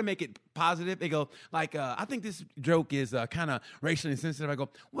I try to make it positive. They go like, "I think this joke is kind of racially insensitive." I go,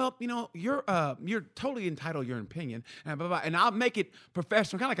 "Well, you're totally entitled to your opinion," and blah, blah, blah. And I'll make it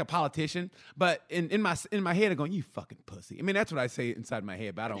professional, kind of like a politician. But in my head, I'm going, "You fucking pussy." I mean, that's what I say inside my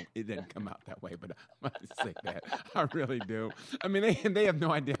head, but it didn't come out that way. But I say that, I really do. I mean, they have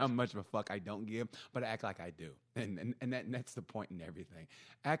no idea how much of a fuck I don't give, but I act like I do, and that's the point in everything.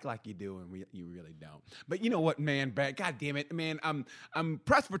 Act like you do, and you really don't. But you know what, man, Brad? God damn it, man. I'm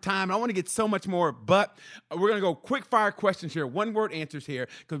pressed for time. I want to get so much more, but we're gonna go quick fire questions here, 1-word answers here,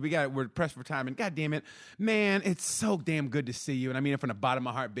 because we're pressed for time. And God damn it, man, it's so damn good to see you. And I mean it from the bottom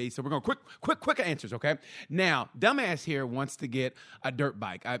of my heart base. So we're going quick answers, okay? Now, dumbass here wants to get a dirt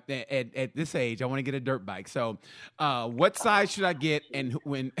bike. At this age, I want to get a dirt bike. So, what size should I get, and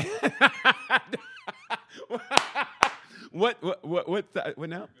when? What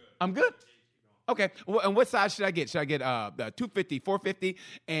now? I'm good. Okay, and what size should I get? Should I get 250, 450,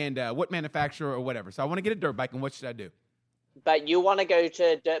 and what manufacturer or whatever? So I want to get a dirt bike, and what should I do? But you want to go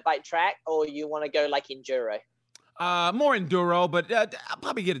to dirt bike track, or you want to go like enduro? More enduro, but I'll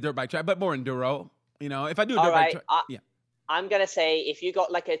probably get a dirt bike track, but more enduro. If I do a dirt bike track, yeah. I'm gonna say if you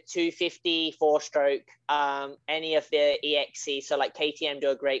got like a 250 4-stroke, any of the EXC, so like KTM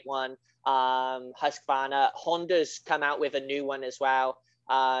do a great one, Husqvarna, Honda's come out with a new one as well.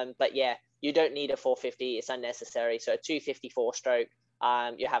 But yeah, you don't need a 450; it's unnecessary. So a 250 4-stroke,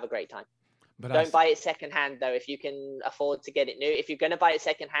 you have a great time. But don't buy it secondhand though. If you can afford to get it new, if you're gonna buy it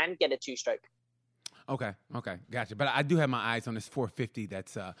secondhand, get a 2-stroke. Okay, gotcha. But I do have my eyes on this 450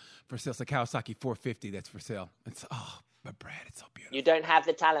 that's for sale. It's a Kawasaki 450 that's for sale. But Brad, it's so beautiful. You don't have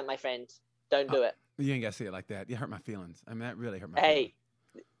the talent, my friend. Don't do it. You ain't got to say it like that. You hurt my feelings. I mean, that really hurt my feelings.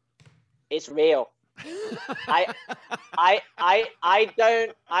 Hey, it's real. I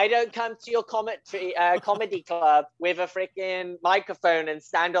don't come to your comedy club with a freaking microphone and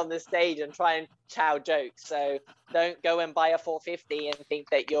stand on the stage and try and chow jokes. So don't go and buy a 450 and think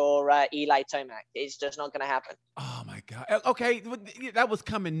that you're Eli Tomac. It's just not going to happen. Oh my God. Okay, that was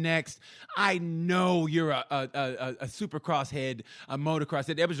coming next. I know you're a supercross head, a motocross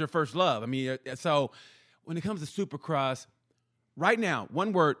head. That was your first love. I mean, so when it comes to supercross, right now,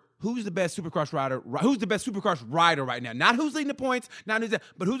 one word. Who's the best supercross rider? Who's the best supercross rider right now? Not who's leading the points, not who's that,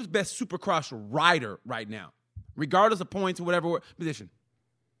 but who's the best supercross rider right now, regardless of points or whatever position.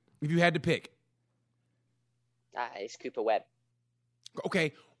 If you had to pick, it's Cooper Webb.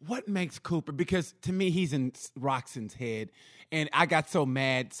 Okay, what makes Cooper? Because to me, he's in Roczen's head, and I got so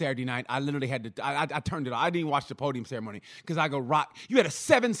mad Saturday night. I literally had to. I turned it off. I didn't even watch the podium ceremony because I go, Rock, you had a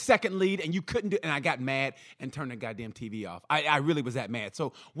 7-second lead and you couldn't do it, and I got mad and turned the goddamn TV off. I really was that mad.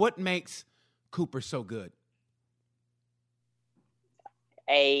 So, what makes Cooper so good?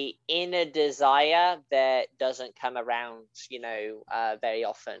 A inner desire that doesn't come around, very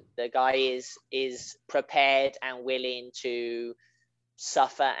often. The guy is prepared and willing to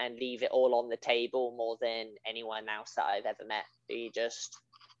suffer and leave it all on the table more than anyone else that I've ever met. He just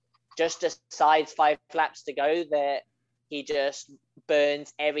decides 5 laps to go that he just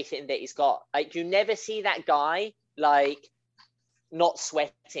burns everything that he's got. Like, you never see that guy like not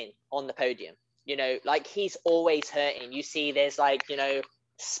sweating on the podium. Like, he's always hurting. You see there's like,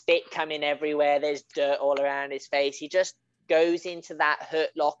 spit coming everywhere. There's dirt all around his face. He just goes into that hurt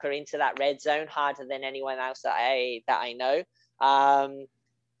locker, into that red zone harder than anyone else that I know.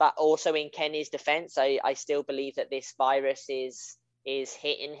 But also in Kenny's defense, I still believe that this virus is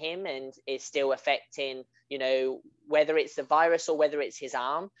hitting him and is still affecting, whether it's the virus or whether it's his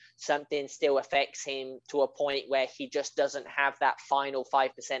arm, something still affects him to a point where he just doesn't have that final 5%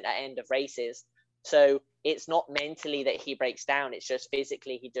 at end of races. So it's not mentally that he breaks down. It's just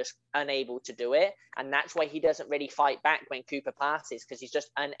physically he's just unable to do it. And that's why he doesn't really fight back when Cooper passes, because he's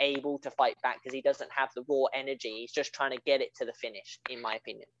just unable to fight back because he doesn't have the raw energy. He's just trying to get it to the finish, in my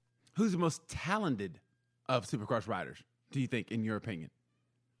opinion. Who's the most talented of supercross riders, do you think, in your opinion?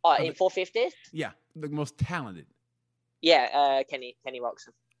 In 450s? Yeah, the most talented. Yeah, Kenny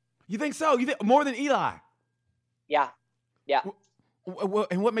Roczen. You think so? You think more than Eli? Yeah.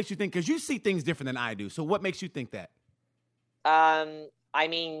 And what makes you think? Because you see things different than I do. So what makes you think that? I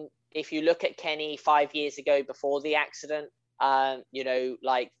mean, if you look at Kenny 5 years ago before the accident, I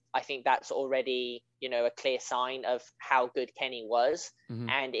think that's already, a clear sign of how good Kenny was. Mm-hmm.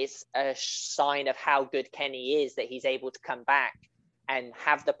 And it's a sign of how good Kenny is that he's able to come back and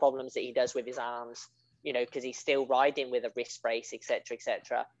have the problems that he does with his arms, because he's still riding with a wrist brace, et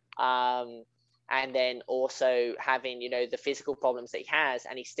cetera. And then also having, the physical problems that he has,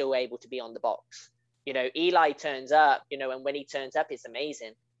 and he's still able to be on the box. Eli turns up, and when he turns up, it's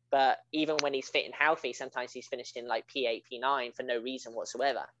amazing. But even when he's fit and healthy, sometimes he's finished in like P8, P9 for no reason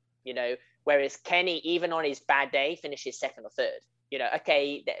whatsoever. Whereas Kenny, even on his bad day, finishes second or third.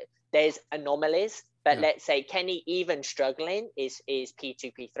 Okay, there's anomalies, but let's say Kenny, even struggling, is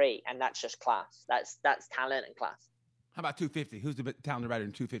P2, P3, and that's just class. That's talent and class. How about 250? Who's the talented rider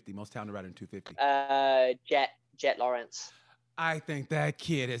in 250? Most talented rider in 250? Jet Lawrence. I think that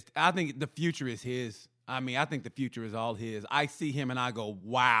kid is. I think the future is his. I mean, I think the future is all his. I see him and I go,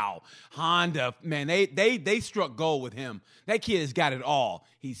 wow, Honda, man, they struck gold with him. That kid has got it all.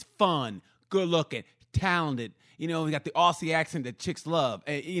 He's fun, good looking, talented. He got the Aussie accent that chicks love,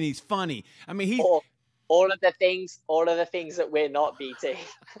 and he's funny. I mean, he's. All of the things that we're not, BT.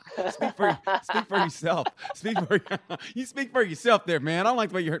 Speak for yourself. You speak for yourself there, man. I don't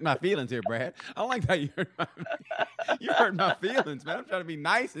like the way you hurt my feelings here, Brad. I don't like how you hurt my feelings, man. I'm trying to be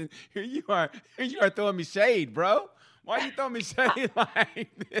nice, and here you are throwing me shade, bro. Why are you throwing me shade like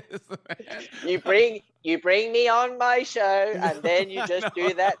this, man? You bring me on my show, and then you just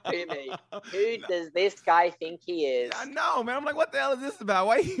do that to me. Who does this guy think he is? I know, man. I'm like, what the hell is this about?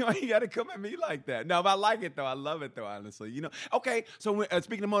 Why you got to come at me like that? No, but I like it, though. I love it, though, honestly. Okay, so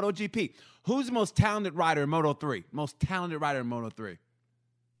speaking of MotoGP, who's the most talented rider in Moto3? Most talented rider in Moto3?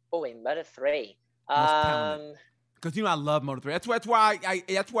 Oh, in Moto3. Because I love Moto3.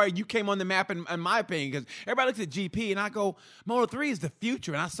 That's why you came on the map in my opinion. Because everybody looks at GP and I go, Moto3 is the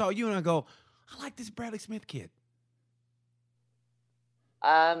future. And I saw you and I go, I like this Bradley Smith kid.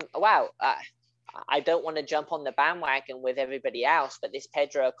 Wow. I don't want to jump on the bandwagon with everybody else, but this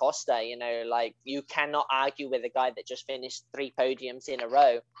Pedro Acosta, you cannot argue with a guy that just finished 3 podiums in a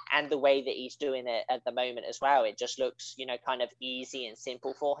row, and the way that he's doing it at the moment as well. It just looks, kind of easy and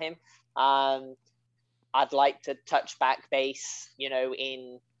simple for him. I'd like to touch back base,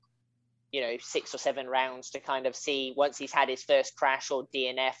 in 6 or 7 rounds to kind of see, once he's had his first crash or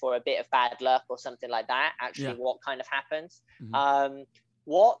DNF or a bit of bad luck or something like that, actually what kind of happens.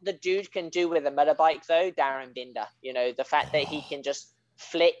 What the dude can do with a motorbike, though, Darren Binder, the fact that he can just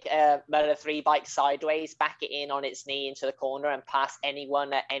flick a Moto3 bike sideways, back it in on its knee into the corner and pass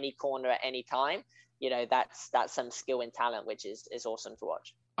anyone at any corner at any time, that's some skill and talent, which is awesome to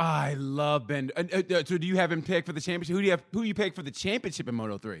watch. I love Binder. So do you have him picked for the championship? Who do you pick for the championship in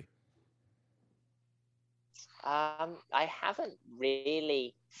Moto3? I haven't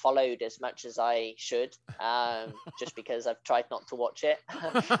really followed as much as I should, just because I've tried not to watch it.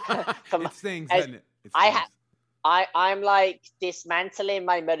 It stings, doesn't it? I'm like dismantling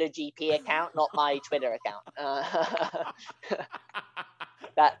my MotoGP account, not my Twitter account.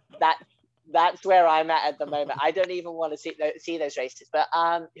 That's where I'm at the moment. I don't even want to see those races. But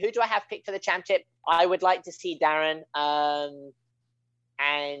who do I have picked for the championship? I would like to see Darren.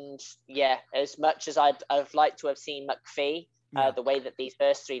 And yeah, as much as I've liked to have seen McPhee, the way that these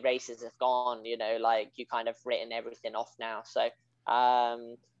first 3 races have gone, you kind of written everything off now. So,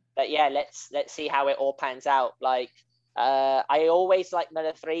 but yeah, let's see how it all pans out. Like, I always like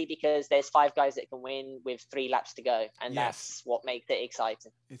Moto3 because there's 5 guys that can win with 3 laps to go, and that's what makes it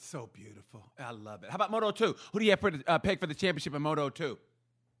exciting. It's so beautiful. I love it. How about Moto2? Who do you have picked for the championship in Moto2?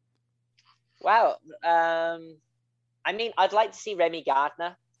 Well, I mean, I'd like to see Remy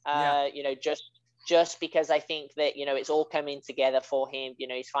Gardner, just because I think that, it's all coming together for him.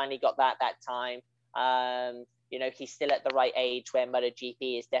 He's finally got that time. He's still at the right age where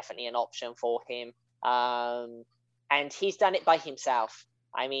MotoGP is definitely an option for him. And he's done it by himself.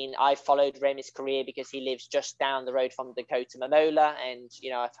 I mean, I followed Remy's career because he lives just down the road from Dakota Momola. And,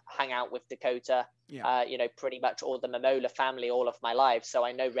 I've hung out with Dakota, pretty much all the Momola family all of my life. So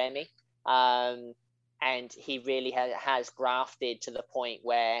I know Remy. And he really has grafted to the point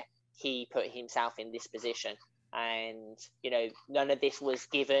where he put himself in this position. And, none of this was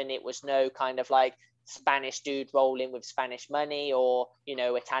given. It was no kind of like Spanish dude rolling with Spanish money or,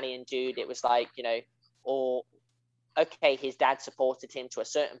 Italian dude. It was like, okay, his dad supported him to a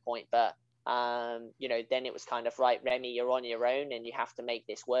certain point, but, then it was kind of, right, Remy, you're on your own and you have to make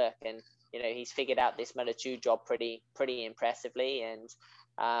this work. And, he's figured out this Moto2 job pretty impressively. And,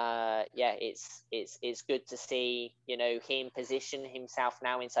 it's good to see, him position himself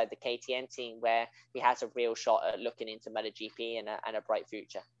now inside the KTM team where he has a real shot at looking into MotoGP and a bright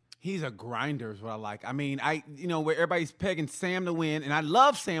future. He's a grinder is what I like. I mean, where everybody's pegging Sam to win, and I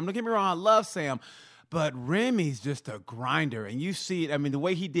love Sam. Don't get me wrong, I love Sam. But Remy's just a grinder, and you see it. I mean, the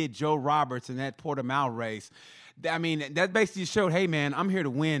way he did Joe Roberts in that Portimao race, I mean, that basically showed, hey, man, I'm here to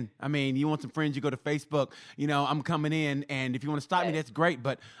win. I mean, you want some friends, you go to Facebook, I'm coming in, and if you want to stop me, that's great,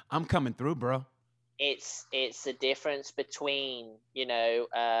 but I'm coming through, bro. It's the difference between,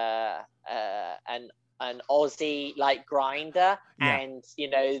 an Aussie like grinder and,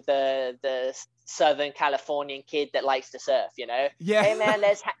 the Southern Californian kid that likes to surf, Yeah. Hey, man,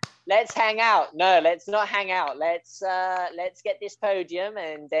 let's hang out. No, let's not hang out. Let's get this podium,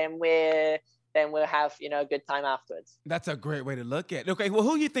 and then we'll have, a good time afterwards. That's a great way to look at it. Okay, well,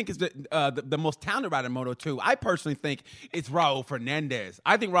 who do you think is the most talented rider in Moto2? I personally think it's Raul Fernandez.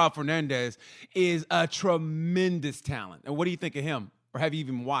 I think Raul Fernandez is a tremendous talent. And what do you think of him? Or have you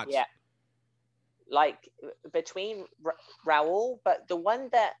even watched? Yeah. Like, between Raul, but the one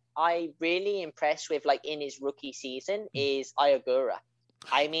that I really impressed with, like, in his rookie season is Ayagura.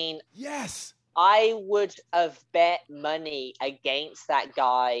 I mean, yes, I would have bet money against that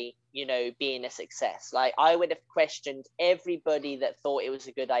guy, being a success. Like, I would have questioned everybody that thought it was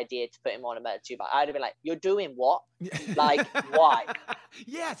a good idea to put him on a Moto2 bike. I'd have been like, you're doing what? Like, why?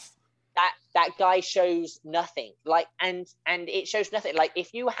 Yes. That guy shows nothing. Like, and it shows nothing. Like,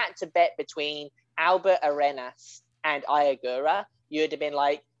 if you had to bet between Albert Arenas and Ayagura, you'd have been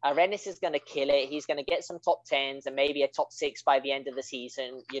like, Arenas is going to kill it. He's going to get some top 10s and maybe a top 6 by the end of the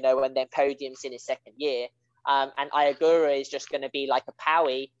season, and then podiums in his second year. And Ayagura is just going to be like a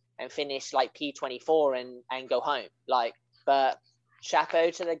Powie and finish like P24 and go home. Like, but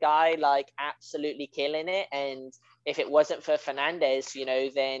chapeau to the guy, like, absolutely killing it. And if it wasn't for Fernandez,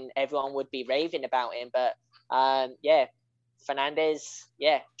 then everyone would be raving about him. But Fernandez,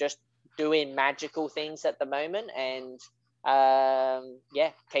 just doing magical things at the moment. And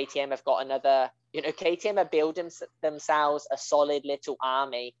KTM have got another, KTM are building themselves a solid little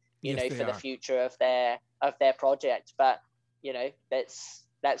army, for the future of their project. But,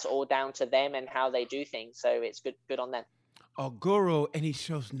 that's all down to them and how they do things. So it's good on them. Guru, and he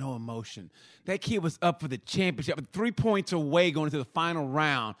shows no emotion. That kid was up for the championship, 3 points away going into the final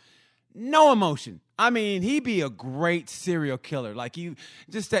round. No emotion. I mean, he'd be a great serial killer. Like, you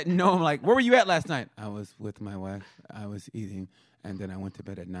just didn't know him. Like, where were you at last night? I was with my wife. I was eating, and then I went to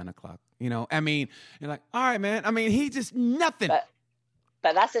bed at 9 o'clock. You know, I mean, you're like, all right, man. I mean, he just nothing.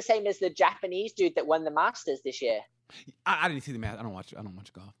 But that's the same as the Japanese dude that won the Masters this year. I didn't see the match. I don't watch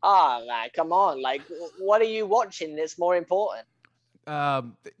golf. Oh, man, come on. Like, what are you watching that's more important?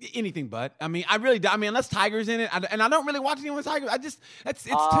 Anything but. I mean, unless Tiger's in it, and I don't really watch anyone with Tiger. it's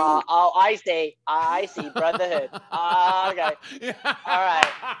too. Oh, I see. Brotherhood. Okay. Yeah. All right.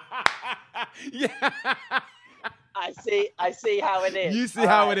 Yeah. I see how it is. You see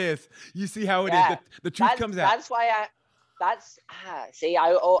how it is. You see how it is. The truth comes out. That's why I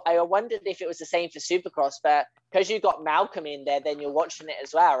wondered if it was the same for Supercross, but because you got Malcolm in there, then you're watching it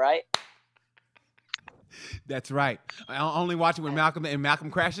as well, right? That's right. I only watch it when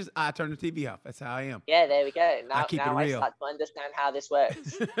Malcolm crashes. I turn the TV off. That's how I am. Yeah, there we go. Now I keep it real. I start to understand how this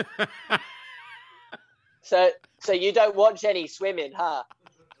works. So you don't watch any swimming, huh?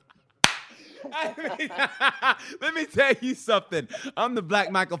 Let me tell you something. I'm the black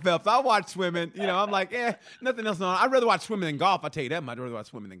Michael Phelps. I watch swimming. You know, I'm like, nothing else on. I'd rather watch swimming than golf. I'll tell you that much. I'd rather watch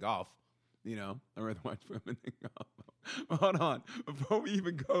swimming than golf. You know, I'd rather watch swimming than golf. Hold on. Before we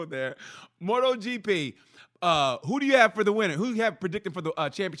even go there, MotoGP, who do you have for the winner? Who do you have predicting for the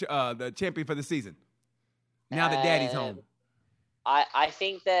championship, the champion for the season? Now that Daddy's home. I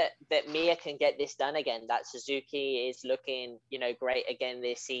think that Mia can get this done again. That Suzuki is looking, great again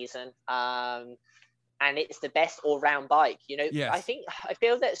this season. And it's the best all-round bike. Yes. I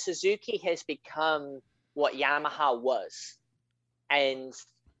feel that Suzuki has become what Yamaha was. And,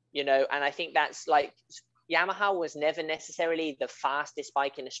 and I think that's like Yamaha was never necessarily the fastest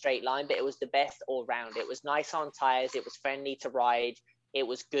bike in a straight line, but it was the best all-round. It was nice on tires. It was friendly to ride. It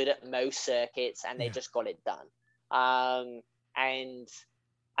was good at most circuits, and they just got it done. And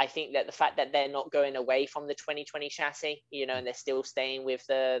I think that the fact that they're not going away from the 2020 chassis, and they're still staying with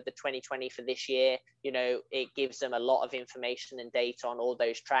the 2020 for this year, it gives them a lot of information and data on all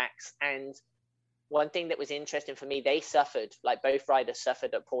those tracks. And one thing that was interesting for me, they suffered, like both riders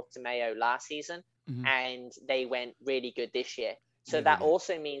suffered at Portimao last season, and they went really good this year. So that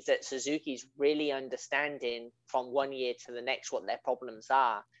also means that Suzuki's really understanding from one year to the next what their problems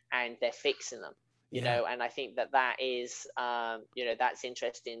are, and they're fixing them. You know, and I think that is, that's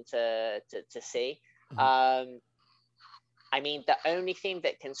interesting to see. I mean, the only thing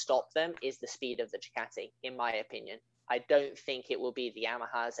that can stop them is the speed of the Ducati, in my opinion. I don't think it will be the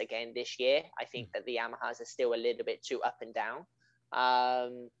Yamahas again this year. I think that the Yamahas are still a little bit too up and down. I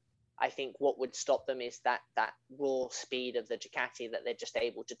think what would stop them is that raw speed of the Ducati, that they're just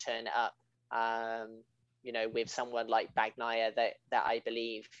able to turn it up. With someone like Bagnaia, that I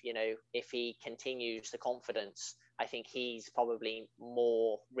believe, if he continues the confidence, I think he's probably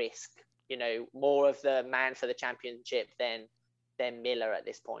more risk, more of the man for the championship than Miller at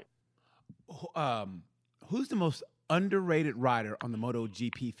this point. Who's the most underrated rider on the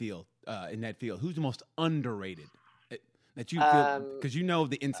MotoGP field, in that field? Who's the most underrated that you feel, because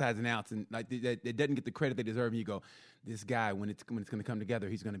the insides and outs, and like they doesn't get the credit they deserve, and you go, this guy, when it's going to come together,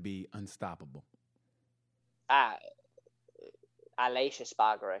 he's going to be unstoppable. Aleix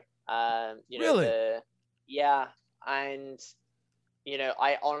Espargaro. Really? And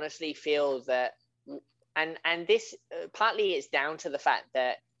I honestly feel that, and this partly is down to the fact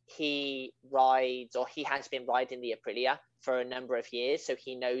that he rides, or he has been riding the Aprilia for a number of years, so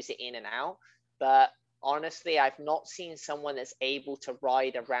he knows it in and out. But honestly, I've not seen someone that's able to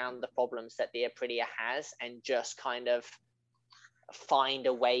ride around the problems that the Aprilia has and just kind of find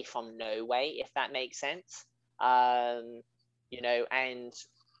a way from no way, if that makes sense. And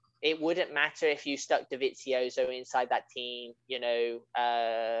it wouldn't matter if you stuck Dovizioso inside that team, now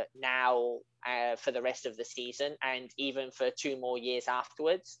for the rest of the season, and even for 2 more years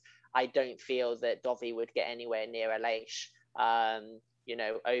afterwards. I don't feel that Dovi would get anywhere near Aleix,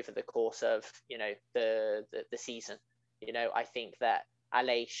 over the course of, the season. I think that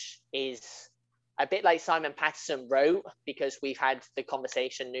Aleix is a bit like Simon Patterson wrote, because we've had the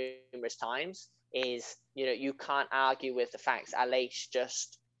conversation numerous times, is, you can't argue with the facts. Aleix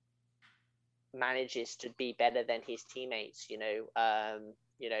just manages to be better than his teammates, week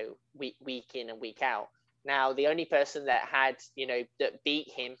in and week out. Now, the only person that had, that beat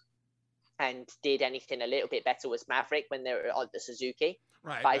him and did anything a little bit better was Maverick when they were on the Suzuki.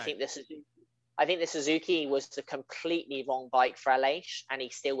 Right. But I think the Suzuki was the completely wrong bike for Aleix, and he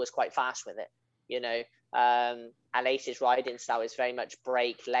still was quite fast with it. Aleix's riding style is very much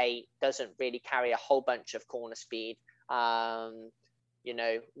brake late, doesn't really carry a whole bunch of corner speed.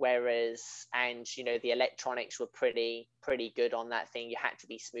 the electronics were pretty good on that thing. You had to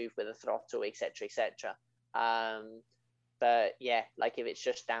be smooth with the throttle, etc., etc. But yeah, like if it's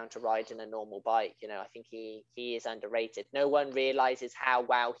just down to riding a normal bike, I think he is underrated. No one realizes how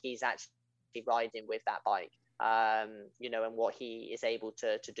well he's actually riding with that bike, and what he is able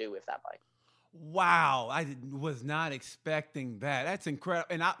to do with that bike. Wow, was not expecting that. That's incredible,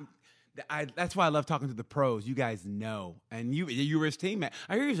 and that's why I love talking to the pros. You guys know, and you were his teammate.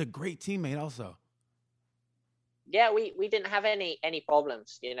 I hear he's a great teammate, also. Yeah, we didn't have any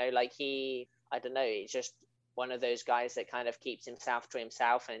problems. Like I don't know, he's just one of those guys that kind of keeps himself to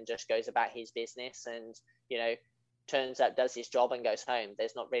himself and just goes about his business, and turns up, does his job, and goes home.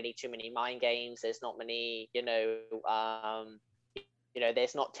 There's not really too many mind games. There's not many,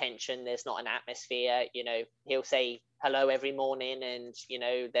 there's not tension. There's not an atmosphere. He'll say hello every morning, and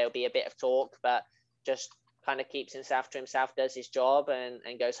there'll be a bit of talk, but just kind of keeps himself to himself, does his job, and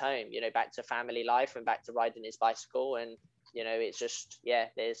goes home. Back to family life and back to riding his bicycle, and it's just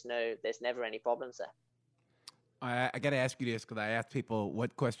there's never any problems there. I got to ask you this because I asked people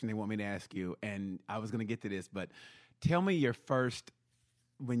what question they want me to ask you, and I was going to get to this, but tell me your first,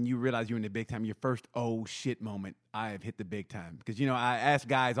 when you realized you were in the big time, your first oh shit moment, I have hit the big time. Because, I ask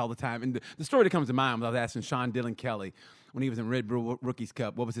guys all the time, and the story that comes to mind was I was asking Sean Dillon Kelly when he was in Red Bull Rookies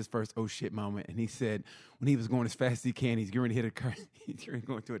Cup, what was his first oh shit moment? And he said when he was going as fast as he can, he's going to hit a curve, he's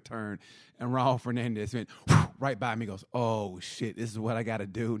going to a turn, and Raul Fernandez went right by him. He goes, oh shit, this is what I got to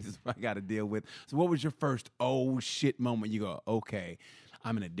do. This is what I got to deal with. So what was your first oh shit moment? You go, okay,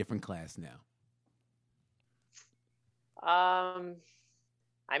 I'm in a different class now.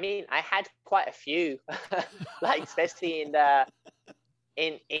 I mean, I had quite a few, like especially in that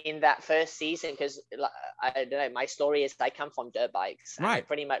first season, because I don't know, my story is I come from dirt bikes. Right.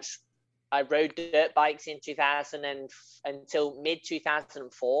 And I rode dirt bikes in 2000 until mid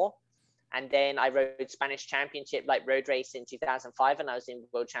 2004, and then I rode Spanish Championship like road race in 2005, and I was in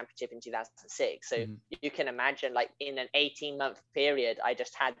World Championship in 2006. So you can imagine, like in an 18-month period, I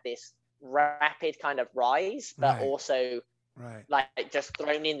just had this rapid kind of rise, but also. Right. Like just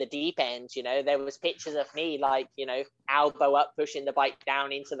thrown in the deep end, there was pictures of me like, elbow up, pushing the bike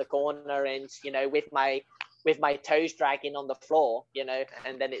down into the corner, and, with my toes dragging on the floor,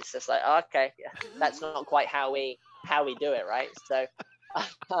 and then it's just like, okay, that's not quite how we do it. Right. So,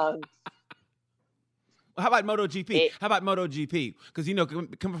 how about MotoGP? How about MotoGP? Because,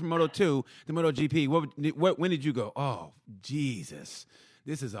 coming from Moto2 to MotoGP, when did you go, oh, Jesus,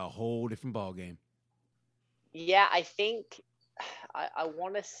 this is a whole different ballgame? Yeah, I think I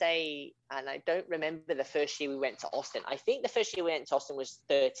want to say, and I don't remember the first year we went to Austin. I think the first year we went to Austin was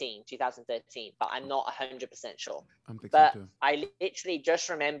 2013, but I'm not 100% sure. But so too. I literally just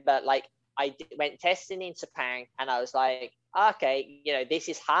remember, like, I went testing in Sepang, and I was like, okay, this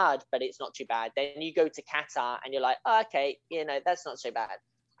is hard, but it's not too bad. Then you go to Qatar, and you're like, okay, that's not so bad.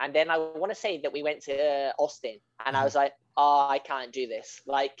 And then I want to say that we went to Austin, and I was like, oh, I can't do this.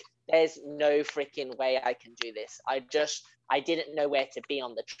 Like, there's no freaking way I can do this. I didn't know where to be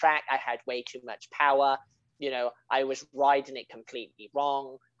on the track. I had way too much power. I was riding it completely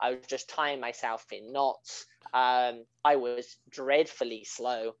wrong. I was just tying myself in knots. I was dreadfully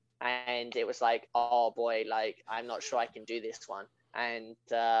slow. And it was like, oh boy, like, I'm not sure I can do this one. And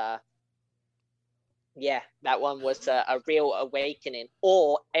that one was a real awakening.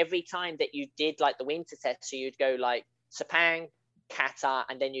 Or every time that you did like the winter test, so you'd go like Sepang, Qatar,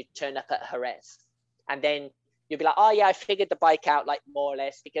 and then you'd turn up at Jerez. And then you'd be like, oh yeah, I figured the bike out, like, more or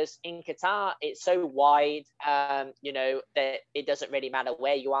less, because in Qatar it's so wide, that it doesn't really matter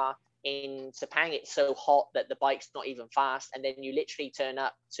where you are. In Sepang it's so hot that the bike's not even fast, and then you literally turn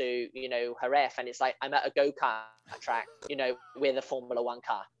up to Jerez, and it's like I'm at a go-kart track, with a Formula One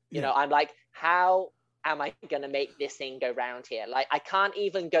car. I'm like, how am I gonna make this thing go round here? Like, I can't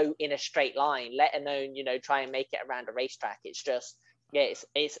even go in a straight line, let alone try and make it around a racetrack. It's just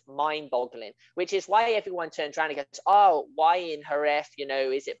it's mind-boggling, which is why everyone turns around and goes, oh, why in Jerez,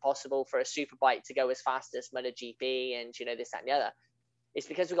 is it possible for a superbike to go as fast as MotoGP and this, that, and the other? It's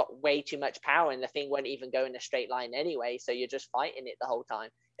because we've got way too much power, and the thing won't even go in a straight line anyway, so you're just fighting it the whole time.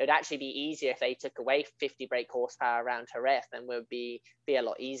 It would actually be easier if they took away 50 brake horsepower around Jerez, then would be a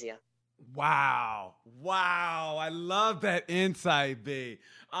lot easier. Wow. I love that insight, B.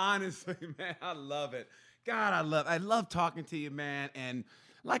 Honestly, man, I love it. God, I love talking to you, man. And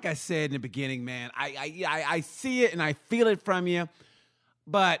like I said in the beginning, man, I see it and I feel it from you.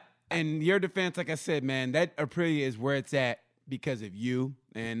 But in your defense, like I said, man, that Aprilia is where it's at because of you.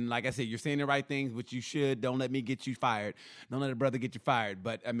 And like I said, you're saying the right things, which you should. Don't let me get you fired. Don't let a brother get you fired.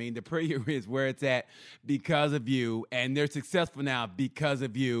 But, I mean, the prayer is where it's at because of you. And they're successful now because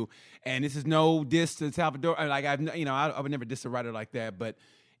of you. And this is no diss to Salvador. Like, I would never diss a writer like that. But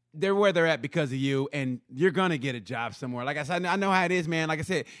they're where they're at because of you, and you're going to get a job somewhere. Like I said, I know how it is, man. Like I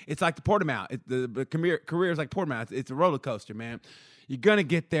said, it's like the Portimao. The career is like Portimao. It's a roller coaster, man. You're going to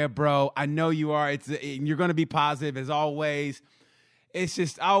get there, bro. I know you are. You're going to be positive as always. It's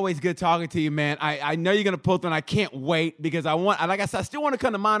just always good talking to you, man. I know you're going to pull through, and I can't wait because like I said, I still want to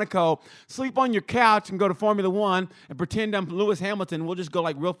come to Monaco, sleep on your couch, and go to Formula One and pretend I'm Lewis Hamilton. We'll just go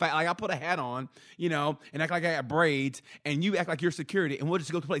like real fast. Like I'll put a hat on, and act like I got braids, and you act like you're security, and we'll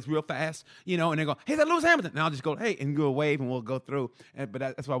just go to place real fast, and they go, hey, is that Lewis Hamilton? And I'll just go, hey, and go wave, and we'll go through. But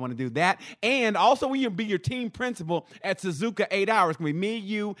that's why I want to do that. And also, when you be your team principal at Suzuka 8 Hours, it's going to be me,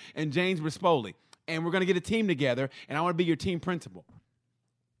 you, and James Rispoli. And we're going to get a team together, and I want to be your team principal.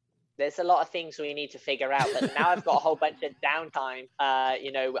 There's a lot of things we need to figure out, but now I've got a whole bunch of downtime.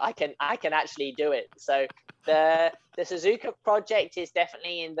 I can actually do it. So the Suzuka project is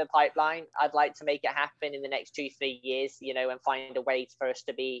definitely in the pipeline. I'd like to make it happen in the next 2-3 years, and find a way for us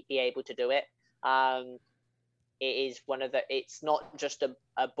to be able to do it. It is it's not just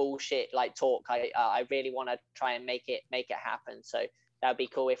a bullshit like talk. I really want to try and make it happen. So that'd be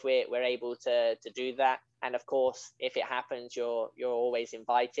cool if we're able to do that. And of course, if it happens, you're always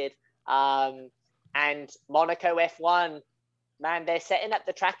invited. And Monaco F1, man, they're setting up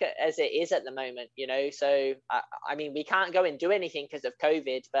the track as it is at the moment, So I mean, we can't go and do anything because of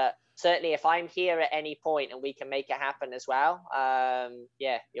COVID, but certainly if I'm here at any point and we can make it happen as well,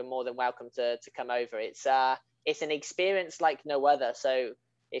 you're more than welcome to come over. It's an experience like no other. So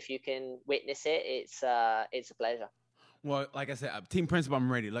if you can witness it, it's a pleasure. Well, like I said, team principal,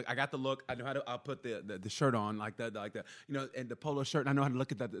 I'm ready. Look, I got the look. I know how to. I'll put the shirt on like the and the polo shirt. And I know how to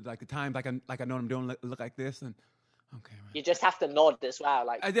look at the times like I know what I'm doing. Look like this and okay. Right. You just have to nod as well,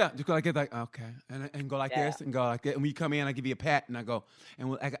 like just go like it, like okay, and go like this and go like that. And when you come in, I give you a pat and I go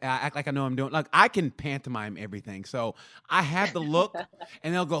and I act like I know what I'm doing. Like I can pantomime everything, so I have the look.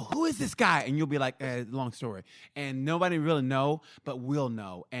 And they'll go, "Who is this guy?" And you'll be like, "Long story." And nobody really know, but we'll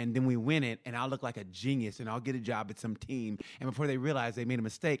know. And then we win it, and I'll look like a genius, and I'll get a job at some team. And before they realize they made a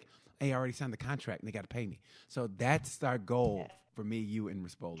mistake, hey, I already signed the contract, and they got to pay me. So that's our goal for me, you, and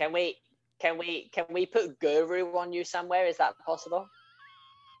Rispoli. Can we put Guru on you somewhere? Is that possible?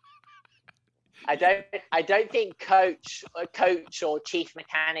 I don't think coach or chief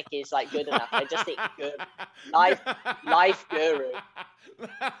mechanic is like good enough. I just think life guru.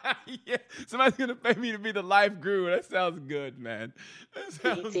 Yeah, somebody's gonna pay me to be the life guru. That sounds good, man.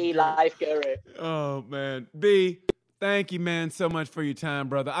 PT life guru. Oh man, B. Thank you, man, so much for your time,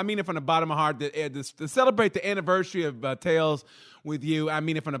 brother. I mean it from the bottom of my heart to celebrate the anniversary of Tales with you. I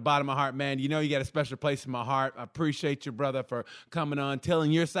mean it from the bottom of my heart, man. You know you got a special place in my heart. I appreciate you, brother, for coming on,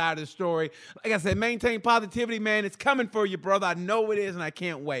 telling your side of the story. Like I said, maintain positivity, man. It's coming for you, brother. I know it is, and I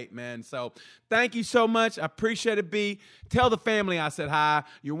can't wait, man. So thank you so much. I appreciate it, B. Tell the family I said hi.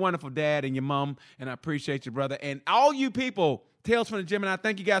 Your wonderful dad and your mom, and I appreciate you, brother. And all you people, Tales from the Gemini,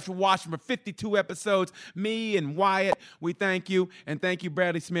 thank you guys for watching for 52 episodes. Me and Wyatt, we thank you. And thank you,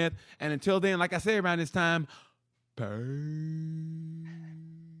 Bradley Smith. And until then, like I say around this time, peace.